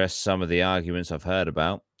want to address some of the arguments I've heard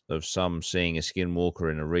about of some seeing a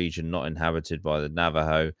skinwalker in a region not inhabited by the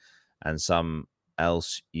Navajo, and some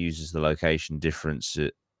else uses the location difference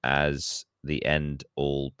as the end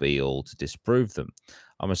all be all to disprove them.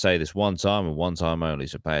 I'm going to say this one time and one time only,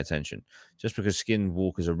 so pay attention. Just because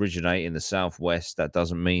skinwalkers originate in the Southwest, that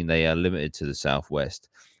doesn't mean they are limited to the Southwest.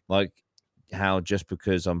 Like how just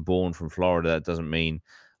because I'm born from Florida, that doesn't mean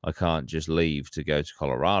I can't just leave to go to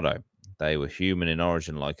Colorado. They were human in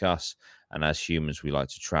origin like us, and as humans, we like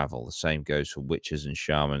to travel. The same goes for witches and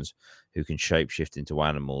shamans who can shapeshift into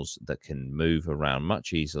animals that can move around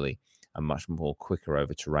much easily and much more quicker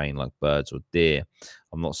over terrain like birds or deer.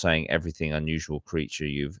 I'm not saying everything unusual creature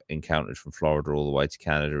you've encountered from Florida all the way to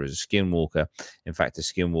Canada is a skinwalker. In fact, a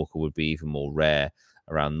skinwalker would be even more rare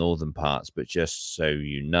around northern parts, but just so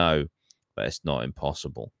you know that it's not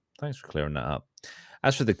impossible. Thanks for clearing that up.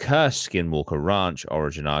 As for the cursed Skinwalker Ranch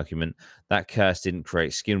origin argument, that curse didn't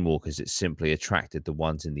create skinwalkers, it simply attracted the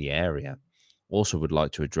ones in the area. Also would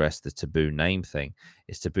like to address the taboo name thing.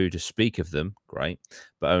 It's taboo to speak of them, great,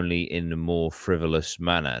 but only in a more frivolous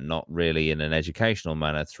manner, not really in an educational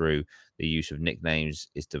manner through the use of nicknames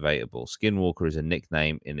is debatable. Skinwalker is a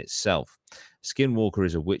nickname in itself. Skinwalker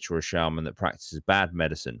is a witch or a shaman that practices bad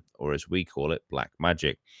medicine, or as we call it, black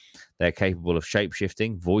magic. They're capable of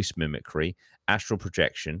shapeshifting, voice mimicry, astral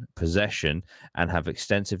projection, possession, and have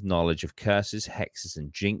extensive knowledge of curses, hexes,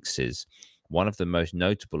 and jinxes. One of the most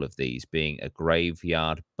notable of these being a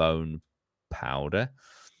graveyard bone powder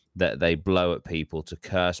that they blow at people to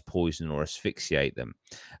curse, poison, or asphyxiate them.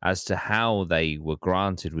 As to how they were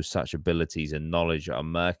granted with such abilities and knowledge are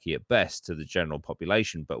murky at best to the general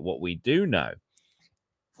population, but what we do know...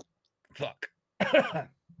 Fuck.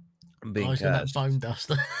 I'm being He's got that cursed. bone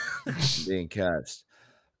duster. Being cursed.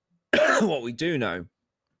 What we do know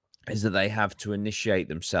is that they have to initiate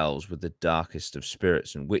themselves with the darkest of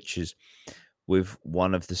spirits and witches, with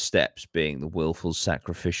one of the steps being the willful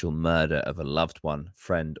sacrificial murder of a loved one,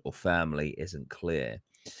 friend, or family isn't clear.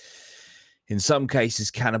 In some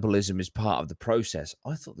cases, cannibalism is part of the process.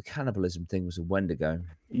 I thought the cannibalism thing was a Wendigo.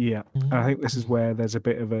 Yeah, and I think this is where there's a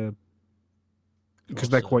bit of a, because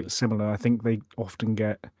they're quite Crossover. similar. I think they often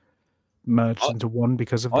get merged I- into one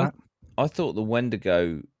because of I- that. I thought the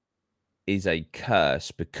Wendigo is a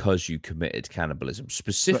curse because you committed cannibalism,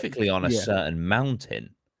 specifically on a yeah. certain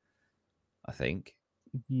mountain, I think.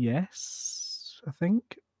 Yes, I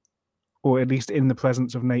think, or at least in the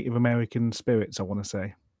presence of Native American spirits. I want to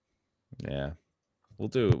say. Yeah. We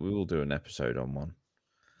will do an episode on one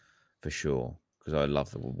for sure, because I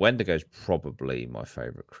love the Wendigo's probably my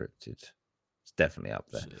favorite cryptid. It's definitely up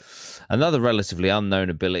there. Another relatively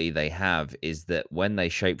unknown ability they have is that when they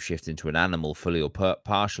shapeshift into an animal fully or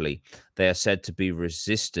partially, they are said to be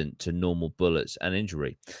resistant to normal bullets and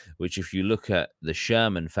injury, which if you look at the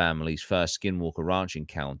Sherman family's first Skinwalker Ranch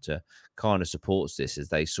encounter, kind of supports this, as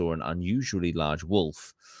they saw an unusually large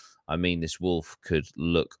wolf. I mean, this wolf could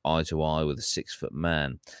look eye to eye with a 6-foot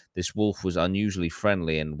man. This wolf was unusually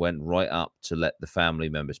friendly and went right up to let the family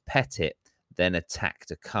members pet it, then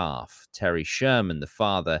attacked a calf. Terry Sherman, the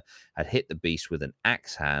father, had hit the beast with an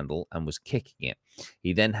axe handle and was kicking it.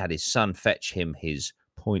 He then had his son fetch him his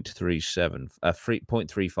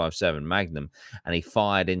 .357 Magnum, and he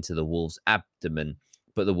fired into the wolf's abdomen,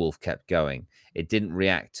 but the wolf kept going. It didn't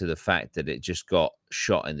react to the fact that it just got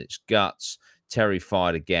shot in its guts. Terry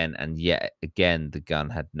fired again, and yet again the gun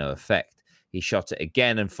had no effect. He shot it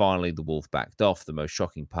again, and finally the wolf backed off. The most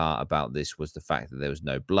shocking part about this was the fact that there was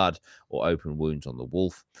no blood or open wounds on the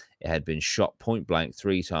wolf. It had been shot point blank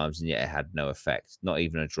 3 times, and yet it had no effect, not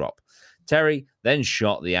even a drop. Terry then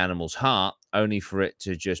shot the animal's heart, only for it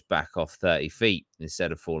to just back off 30 feet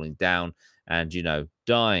instead of falling down and,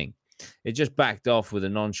 dying. It just backed off with a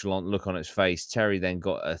nonchalant look on its face. Terry then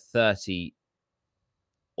got a 30-06.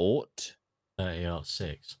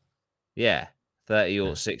 30-06. Yeah,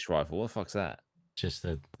 30-06 rifle. What the fuck's that? Just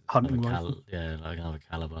a Hunting rifle. like another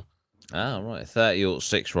caliber. Oh, right.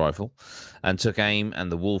 30-06 rifle, and took aim,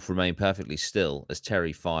 and the wolf remained perfectly still as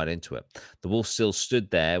Terry fired into it. The wolf still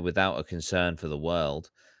stood there without a concern for the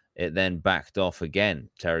world. It then backed off again.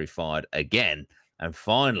 Terry fired again, and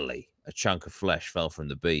finally a chunk of flesh fell from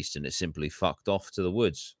the beast, and it simply fucked off to the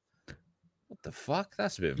woods. What the fuck?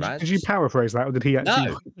 That's a bit rad. Did you paraphrase that, or did he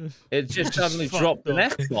actually? No, it just suddenly fucked dropped an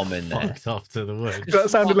off. F-bomb in there. Fucked off to the woods. That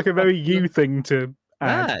sounded like a very you thing to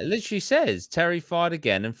add. Nah, it literally says Terry fired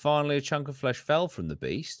again, and finally a chunk of flesh fell from the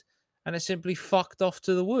beast, and it simply fucked off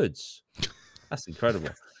to the woods. That's incredible.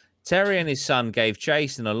 Terry and his son gave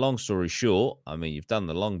chase, and a long story short, I mean, you've done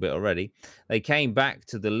the long bit already, they came back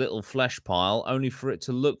to the little flesh pile only for it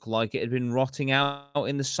to look like it had been rotting out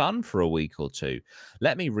in the sun for a week or two.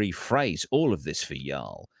 Let me rephrase all of this for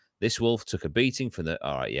y'all. This wolf took a beating from the...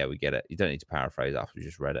 All right, yeah, we get it. You don't need to paraphrase after we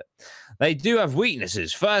just read it. They do have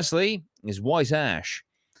weaknesses. Firstly is white ash,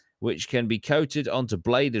 which can be coated onto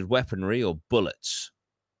bladed weaponry or bullets.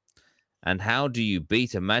 And how do you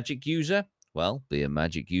beat a magic user? Well, be a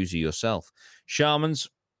magic user yourself. Shamans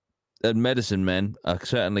and medicine men are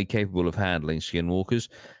certainly capable of handling skinwalkers,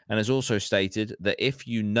 and has also stated that if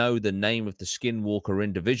you know the name of the skinwalker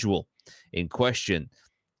individual in question,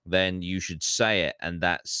 then you should say it, and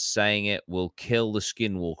that saying it will kill the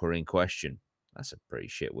skinwalker in question. That's a pretty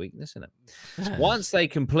shit weakness, isn't it? Once they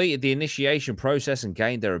completed the initiation process and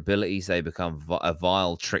gained their abilities, they become a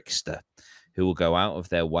vile trickster who will go out of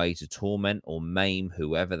their way to torment or maim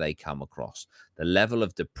whoever they come across. The level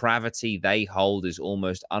of depravity they hold is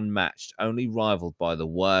almost unmatched, only rivaled by the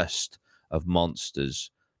worst of monsters,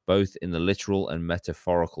 both in the literal and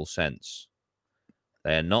metaphorical sense.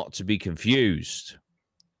 They are not to be confused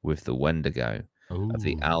with the Wendigo of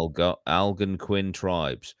the Algonquin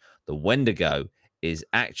tribes. The Wendigo is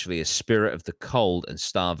actually a spirit of the cold and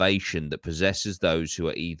starvation that possesses those who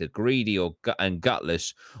are either greedy and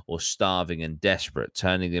gutless, or starving and desperate,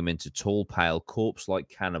 turning them into tall, pale, corpse-like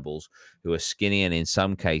cannibals who are skinny and in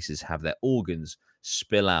some cases have their organs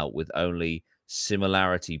spill out, with only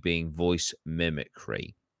similarity being voice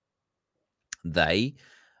mimicry. They,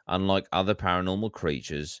 unlike other paranormal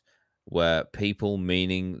creatures, were people,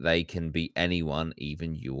 meaning they can be anyone,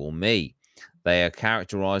 even you or me. They are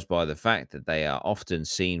characterized by the fact that they are often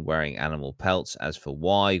seen wearing animal pelts. As for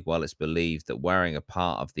why, well, it's believed that wearing a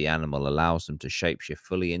part of the animal allows them to shapeshift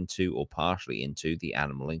fully into or partially into the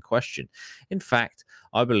animal in question. In fact,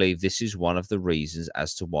 I believe this is one of the reasons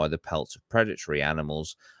as to why the pelts of predatory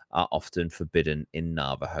animals are often forbidden in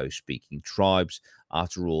Navajo-speaking tribes.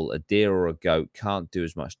 After all, a deer or a goat can't do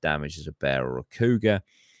as much damage as a bear or a cougar.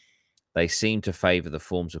 They seem to favor the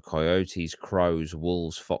forms of coyotes, crows,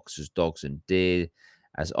 wolves, foxes, dogs, and deer,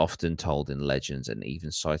 as often told in legends and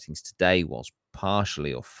even sightings today. Whilst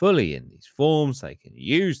partially or fully in these forms, they can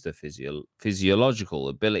use the physiological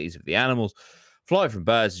abilities of the animals, flight from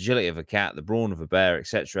birds, agility of a cat, the brawn of a bear,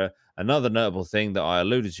 etc. Another notable thing that I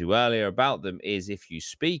alluded to earlier about them is if you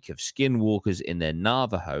speak of skinwalkers in their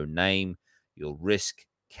Navajo name, you'll risk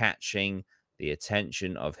catching the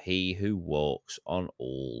attention of he who walks on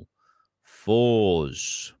all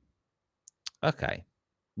fours. Okay.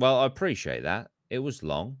 Well, I appreciate that. It was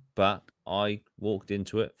long, but I walked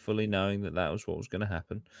into it fully knowing that that was what was going to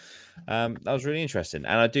happen. That was really interesting.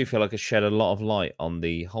 And I do feel like it shed a lot of light on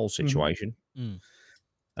the whole situation. Mm.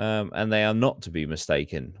 And they are not to be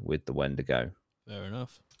mistaken with the Wendigo. Fair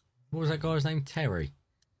enough. What was that guy's name? Terry.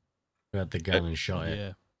 Who had the gun and shot it.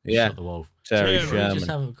 Yeah. He Yeah. shot the wolf. Terry Terry.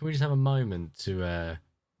 Sherman. Can we just have a moment to,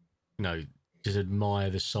 just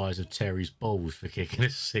admire the size of Terry's balls for kicking a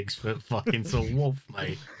 6 foot fucking tall wolf,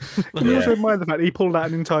 mate? You also admire the fact that he pulled out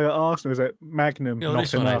an entire arsenal as a magnum, You know, not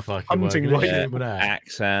this one ain't enough. fucking Hunting working. rifle. Hit it with that.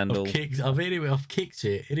 Axe handle. I've kicked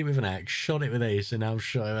it, hit it with an axe, shot it with this, and now I'm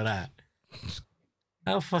shot it with that.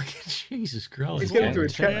 How fucking Jesus Christ! He's going through a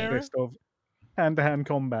Terry? checklist of hand-to-hand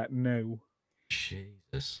combat. No.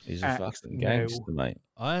 Jesus. He's a Axe, fucking no. gangster, mate.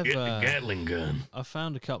 I've Get the Gatling gun. I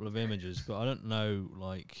found a couple of images, but I don't know.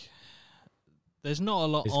 Like, there's not a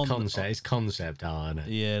lot It's on. concept. It's concept art, isn't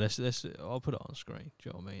it? Yeah, let's. I'll put it on screen. Do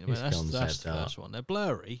you know what I mean? It's that's concept the art. first one. They're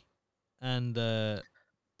blurry, and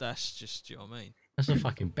that's just. Do you know what I mean? That's a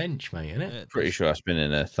fucking bench, mate, isn't it? Yeah, Pretty sure that's been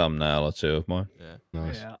in a thumbnail or two of mine. Yeah,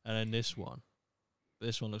 Nice. Yeah. and then this one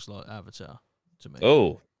looks like Avatar to me.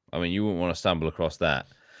 Oh, I mean, you wouldn't want to stumble across that.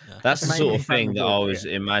 No. That's the Maybe sort of Family thing that I Guy, was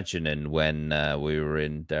yeah. imagining when we were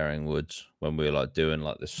in Daring Woods, when we were like doing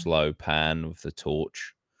like the slow pan with the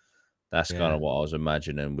torch. That's kind Yeah. of what I was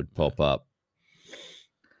imagining would pop up.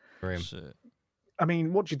 Grim. So, I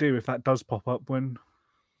mean, what do you do if that does pop up when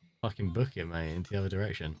Fucking book it, mate, into the other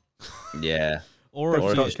direction. Yeah. or Deb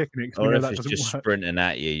if starts you, kicking it? 'Cause we Or know if that it's doesn't just work. sprinting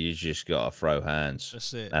at you, you just got to throw hands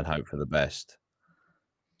that's it. and hope for the best.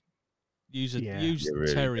 Use Yeah. use You really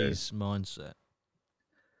do. Terry's mindset.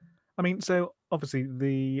 I mean, so obviously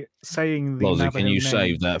the saying the Lozzie, Navajo can you name,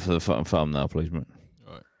 save that for the thumbnail, please, mate?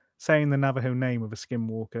 Right. saying the Navajo name of a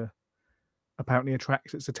skinwalker apparently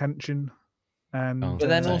attracts its attention, and Can't But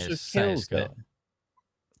then say also it's- say kills it's got- it.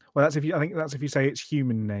 well, that's if you. I think that's if you say its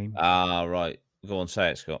human name. Ah, right. Go on,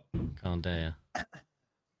 say it, Scott. Can't dare.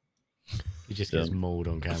 He just gets mauled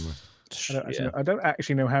on camera. I don't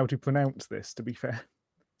actually know how to pronounce this. To be fair,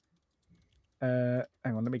 hang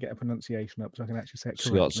on, let me get a pronunciation up so I can actually say it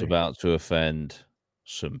correctly. Scott's about to offend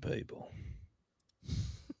some people.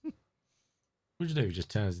 What do you do? He just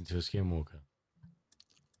turns into a skinwalker.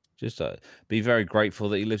 Just be very grateful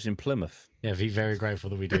that he lives in Plymouth. Yeah, be very grateful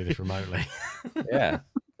that we do this remotely. Yeah.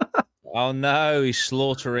 Oh no, he's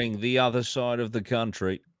slaughtering the other side of the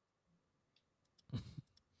country.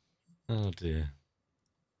 Oh dear.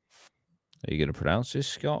 Are you going to pronounce this,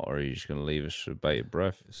 Scott, or are you just going to leave us with bated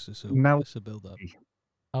breath? It's Now- a build up.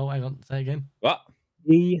 Oh, hang on. Say again. What?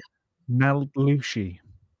 E. Nallushi.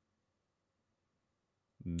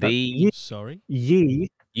 Sorry. Ye.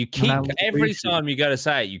 You keep every Naldushi. time you go to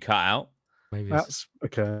say it, you cut out. Maybe it's, That's a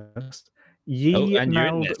curse. Oh, Ye and your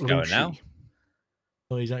internet's going now. Naldushi.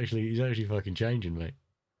 oh, he's actually fucking changing, mate.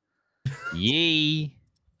 Ye.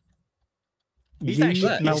 He's Ye actually,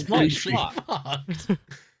 Look, he's it's actually not fucked.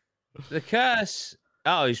 The curse.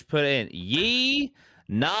 Oh, he's put in Ye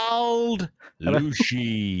Nald Hello.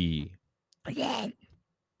 Lushi. Yenal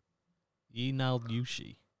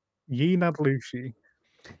Yushi. Ye Naldushi.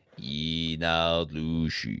 Ye Nald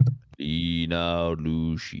Lushi. Ye Nald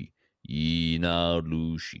Lushi. Ye Nald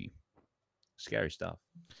Lushi. Scary stuff.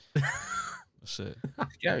 That's it.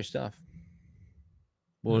 Scary stuff.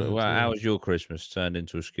 Oh, Well, how dear. was your Christmas? Turned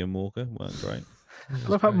into a skinwalker? Weren't great. I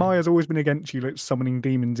love how Maya's always been against you, like summoning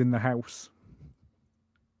demons in the house.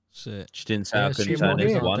 That's it. She didn't say I Yeah, couldn't skinwalkers turn skinwalkers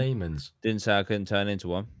into aren't one. demons. Didn't say I couldn't turn into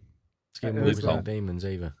one. Skinwalkers well. aren't demons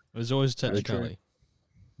either. There's always a Very true. technicality.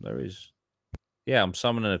 There is. Yeah, I'm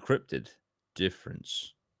summoning a cryptid.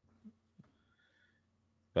 Difference.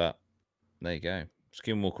 But there you go.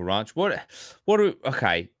 Skinwalker Ranch.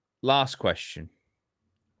 Okay, last question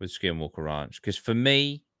with Skinwalker Ranch. Because for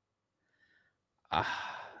me, do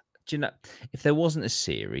you know, if there wasn't a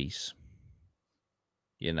series,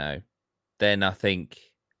 then I think,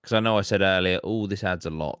 because I know I said earlier, this adds a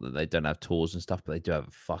lot that they don't have tours and stuff, but they do have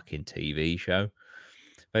a fucking TV show.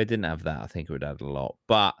 If they didn't have that, I think it would add a lot.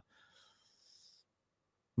 But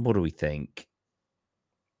what do we think?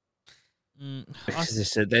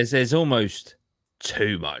 There's almost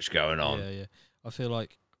too much going on. Yeah. I feel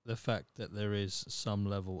like the fact that there is some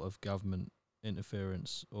level of government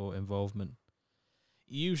interference or involvement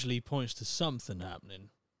usually points to something happening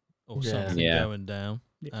or something going down.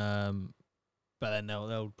 But then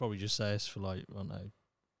they'll probably just say it's for like, I don't know,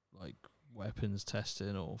 like weapons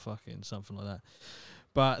testing or fucking something like that.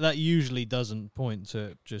 But that usually doesn't point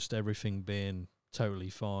to just everything being totally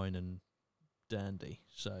fine and dandy.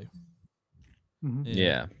 So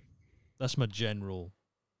Yeah. That's my general,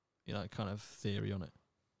 kind of theory on it.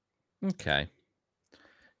 Okay.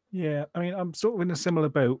 Yeah, I mean, I'm sort of in a similar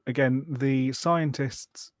boat. Again, the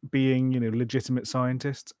scientists being, legitimate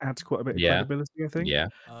scientists adds quite a bit of credibility, I think. Yeah.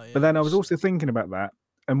 But then I was also thinking about that,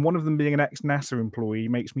 and one of them being an ex-NASA employee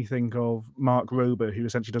makes me think of Mark Rober, who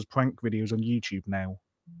essentially does prank videos on YouTube now.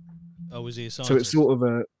 Oh, was he a scientist? So it's sort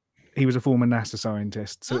of he was a former NASA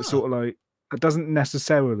scientist. So it's sort of like, it doesn't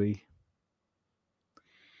necessarily.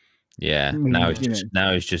 Yeah. Now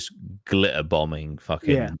he's just glitter bombing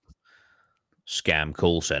fucking scam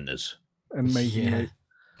call centers and making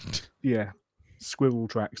squirrel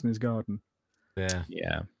tracks in his garden.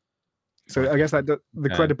 Yeah. So I guess that the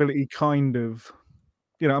credibility kind of,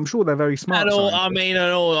 I'm sure they're very smart. I'm not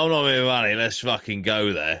being funny. Let's fucking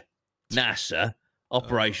go there. NASA,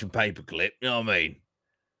 Operation Paperclip. You know what I mean?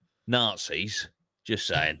 Nazis. Just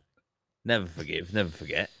saying. Never forgive, never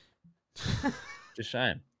forget. Just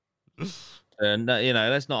saying. And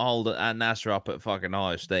let's not hold NASA up at fucking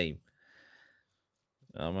high esteem.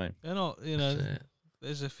 You know what I mean? They're not,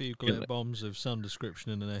 there's a few glitter bombs of some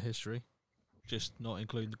description in their history, just not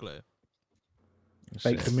including the glitter.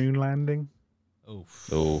 Fake the moon landing. Oh,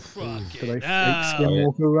 fuck do they it. fake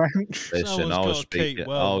Skinwalker Ranch? Listen, I was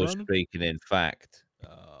speaking in fact.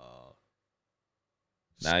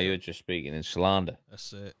 Now you're just speaking in slander.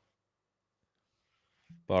 That's it.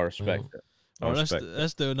 But I respect it. All right,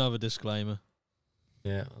 let's do another disclaimer.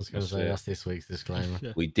 Yeah, I was going to say that's this week's disclaimer.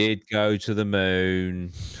 We did go to the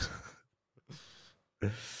moon.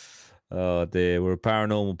 Oh dear, we're a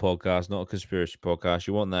paranormal podcast, not a conspiracy podcast.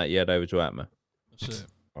 You want that? Head over to Atma. That's it.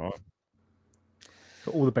 All right.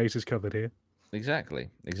 Got all the bases covered here. Exactly.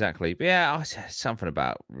 But yeah, something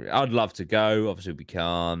about. I'd love to go. Obviously, we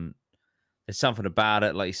can't. There's something about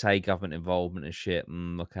it, like you say, government involvement and shit.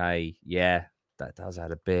 Okay, yeah, that does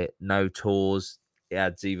add a bit. No tours, it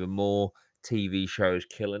adds even more. TV shows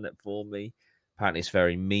killing it for me. Apparently, it's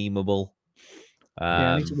very memeable.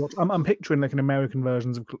 I need to watch. I'm picturing like an American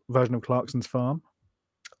version of Clarkson's Farm.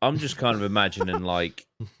 I'm just kind of imagining like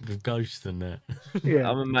with ghosts in there. Yeah,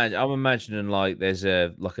 I'm imagining like there's a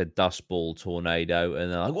dust ball tornado,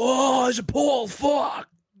 and they're like, "Whoa, there's a portal! Fuck!"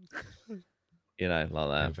 Like that.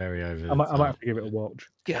 Yeah, very over. I might have to give it a watch.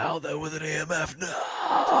 Get out there with an EMF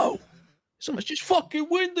now. It's just fucking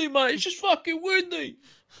windy, mate. It's just fucking windy.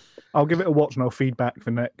 I'll give it a watch and I'll feedback for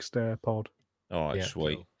next pod. All right,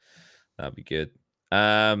 sweet. Cool. That'd be good.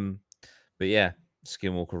 But yeah,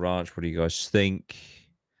 Skinwalker Ranch. What do you guys think?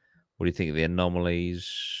 What do you think of the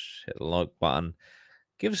anomalies? Hit the like button.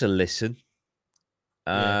 Give us a listen.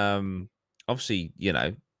 Obviously,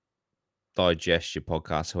 digest your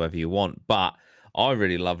podcast however you want. But I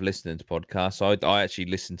really love listening to podcasts. I actually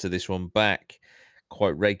listened to this one back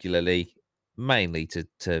quite regularly, mainly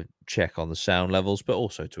to check on the sound levels, but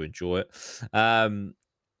also to enjoy it. And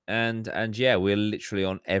yeah, we're literally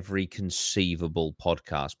on every conceivable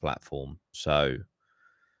podcast platform. So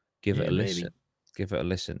give it Yeah, a listen. baby. Give it a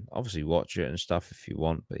listen. Obviously, watch it and stuff if you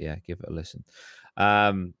want, but yeah, give it a listen.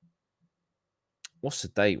 What's the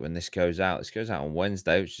date when this goes out? This goes out on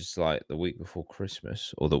Wednesday, which is like the week before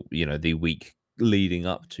Christmas, or the week leading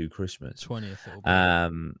up to Christmas. 20th it'll be.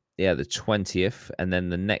 Yeah, the 20th, and then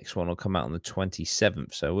the next one will come out on the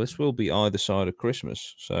 27th. So this will be either side of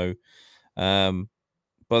Christmas. So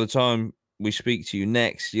by the time we speak to you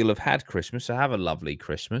next, you'll have had Christmas. So have a lovely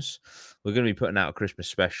Christmas. We're going to be putting out a Christmas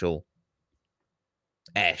special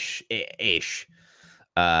ish thing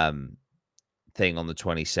on the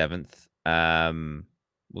 27th. Well,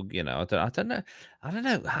 I don't know.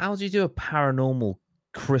 How do you do a paranormal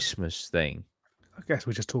Christmas thing I guess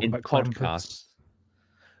we just talk in about Krampus. podcasts?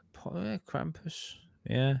 Krampus,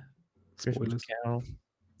 yeah. Christmas Spoilers. Carol,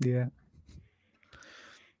 Yeah.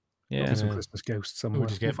 yeah, Get some Christmas ghosts somewhere. We'll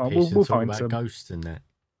just get We'll pissed and we'll talk find about some. ghosts and that.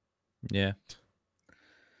 yeah.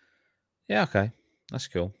 Okay, that's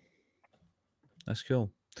cool. That's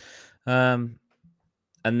cool. And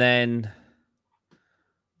then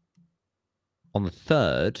on the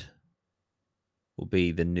 3rd will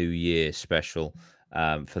be the New Year special.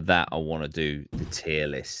 For that, I want to do the tier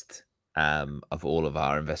list of all of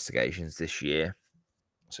our investigations this year.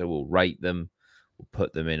 So we'll rate them, we'll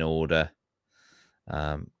put them in order,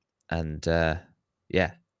 and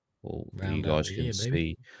yeah, you Round out guys the can year,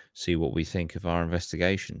 baby. see what we think of our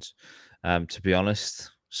investigations. To be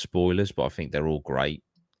honest, spoilers, but I think they're all great.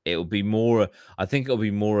 It'll be more. I think it'll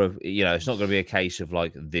be more of it's not going to be a case of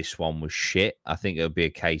like this one was shit. I think it'll be a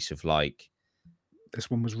case of like This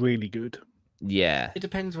one was really good. yeah, It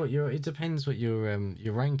depends what you're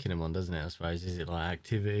ranking them on, doesn't it? I suppose. Is it like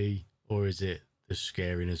activity, or is it the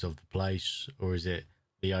scariness of the place, or is it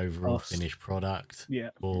the overall Us. finished product? Yeah.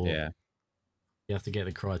 Or yeah, you have to get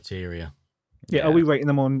the criteria. Yeah. Are we rating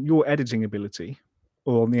them on your editing ability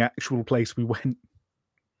or on the actual place we went?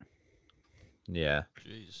 yeah.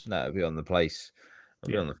 Jeez. No, it'll be on the place.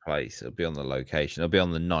 It'll be on the place. It'll be on the location. It'll be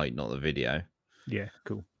on the night, not the video. Yeah.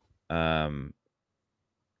 Cool.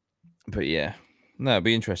 But yeah, no, it'll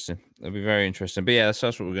be interesting. It'll be very interesting. But yeah, that's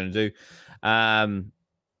what we're going to do.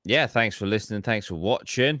 Yeah, thanks for listening. Thanks for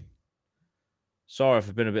watching. Sorry if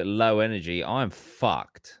I've been a bit low energy. I'm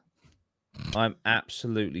fucked. I'm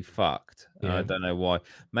absolutely fucked. Yeah. I don't know why.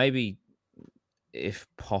 Maybe, if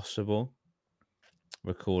possible,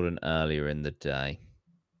 recording earlier in the day.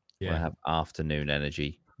 When I have afternoon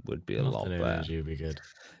energy would be a lot better. Energy would be good.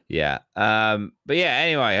 Yeah. But yeah,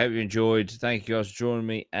 anyway, I hope you enjoyed. Thank you guys for joining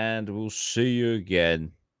me, and we'll see you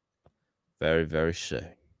again very, very soon.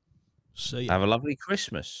 See ya. Have a lovely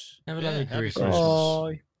Christmas. Have a Yeah, lovely happy Christmas.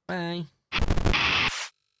 Christmas. Bye. Bye.